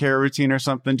skincare routine or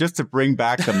something just to bring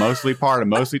back the mostly part of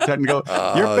Mostly Technical?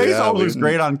 Your face always looks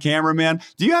great on camera, man.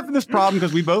 Do you have this problem?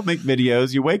 Because we both make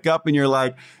videos. You wake up and you're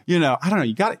like, I don't know.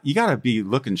 You got to be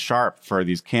looking sharp for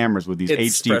these cameras with these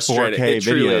HD 4K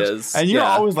videos. And you're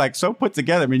always like so put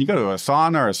together. I mean, you go to a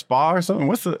sauna or a spa or something.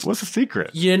 What's the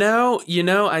secret?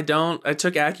 I don't. I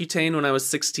took Accutane when I was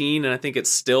 16, and I think it's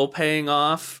still paying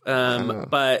off.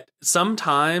 But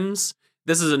sometimes.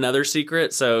 This is another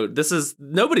secret. So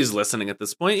nobody's listening at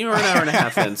this point. You're an hour and a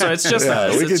half in, so it's just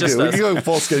us. We can go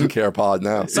full skincare pod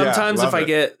now. Sometimes if I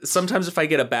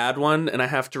get a bad one and I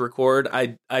have to record,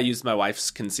 I use my wife's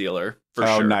concealer for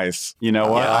sure. Oh, nice. You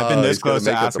know what? I've been this close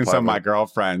to asking some of my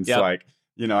girlfriends. Yep. Like,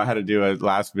 I had to do a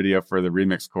last video for the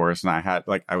remix course, and I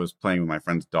was playing with my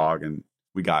friend's dog, and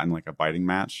we got in like a biting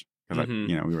match. Because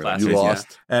we were like, you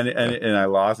lost, and I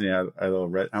lost, and I had a little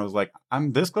red. I was like,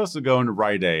 I'm this close to going to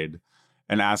Rite Aid.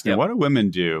 And asking, what do women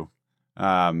do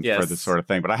for this sort of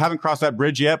thing? But I haven't crossed that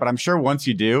bridge yet. But I'm sure once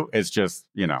you do, it's just,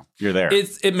 you're there.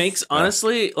 It makes,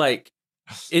 honestly, like,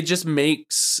 it just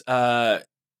makes,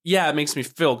 it makes me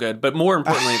feel good. But more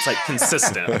importantly, it's like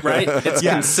consistent, right? It's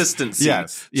consistency.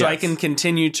 So I can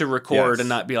continue to record and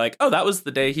not be like, oh, that was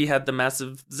the day he had the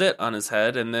massive zit on his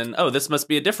head. And then, oh, this must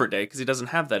be a different day because he doesn't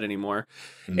have that anymore.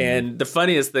 And the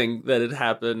funniest thing that had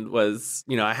happened was,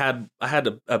 I had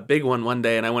a big one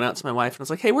day, and I went out to my wife and I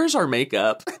was like, hey, where's our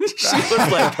makeup? And she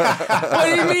was like, what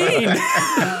do you mean?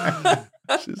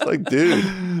 She's like, dude.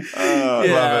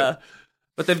 Love it.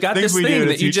 But they've got this thing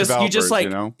that you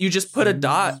just put a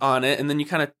dot on it, and then you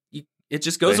kind of it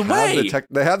just goes away.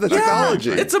 They have the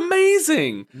technology. It's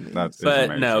amazing. But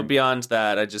amazing. No, beyond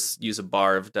that, I just use a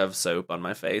bar of Dove soap on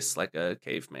my face like a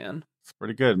caveman. It's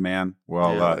pretty good, man.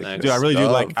 Well, dude, I really do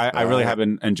I really have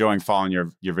been enjoying following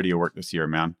your video work this year,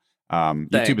 man.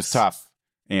 YouTube is tough.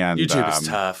 And YouTube is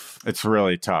tough. It's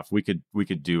really tough. We could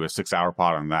do a 6-hour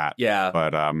pod on that. Yeah.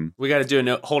 But we got to do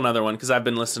a whole nother one because I've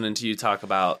been listening to you talk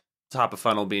about top of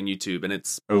funnel being YouTube, and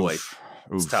it's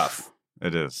tough.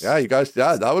 It is. Yeah, you guys.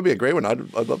 Yeah, that would be a great one. I'd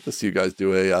love to see you guys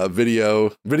do a video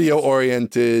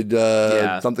oriented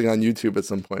something on YouTube at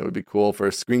some point. It would be cool for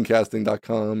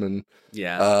screencasting.com and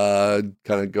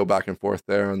kind of go back and forth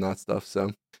there on that stuff.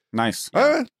 So nice. All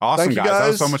right. Awesome, Thank you guys. That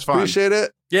was so much fun. Appreciate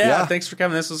it. Yeah, thanks for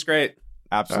coming. This was great.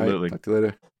 Absolutely. All right, talk to you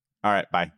later. All right. Bye.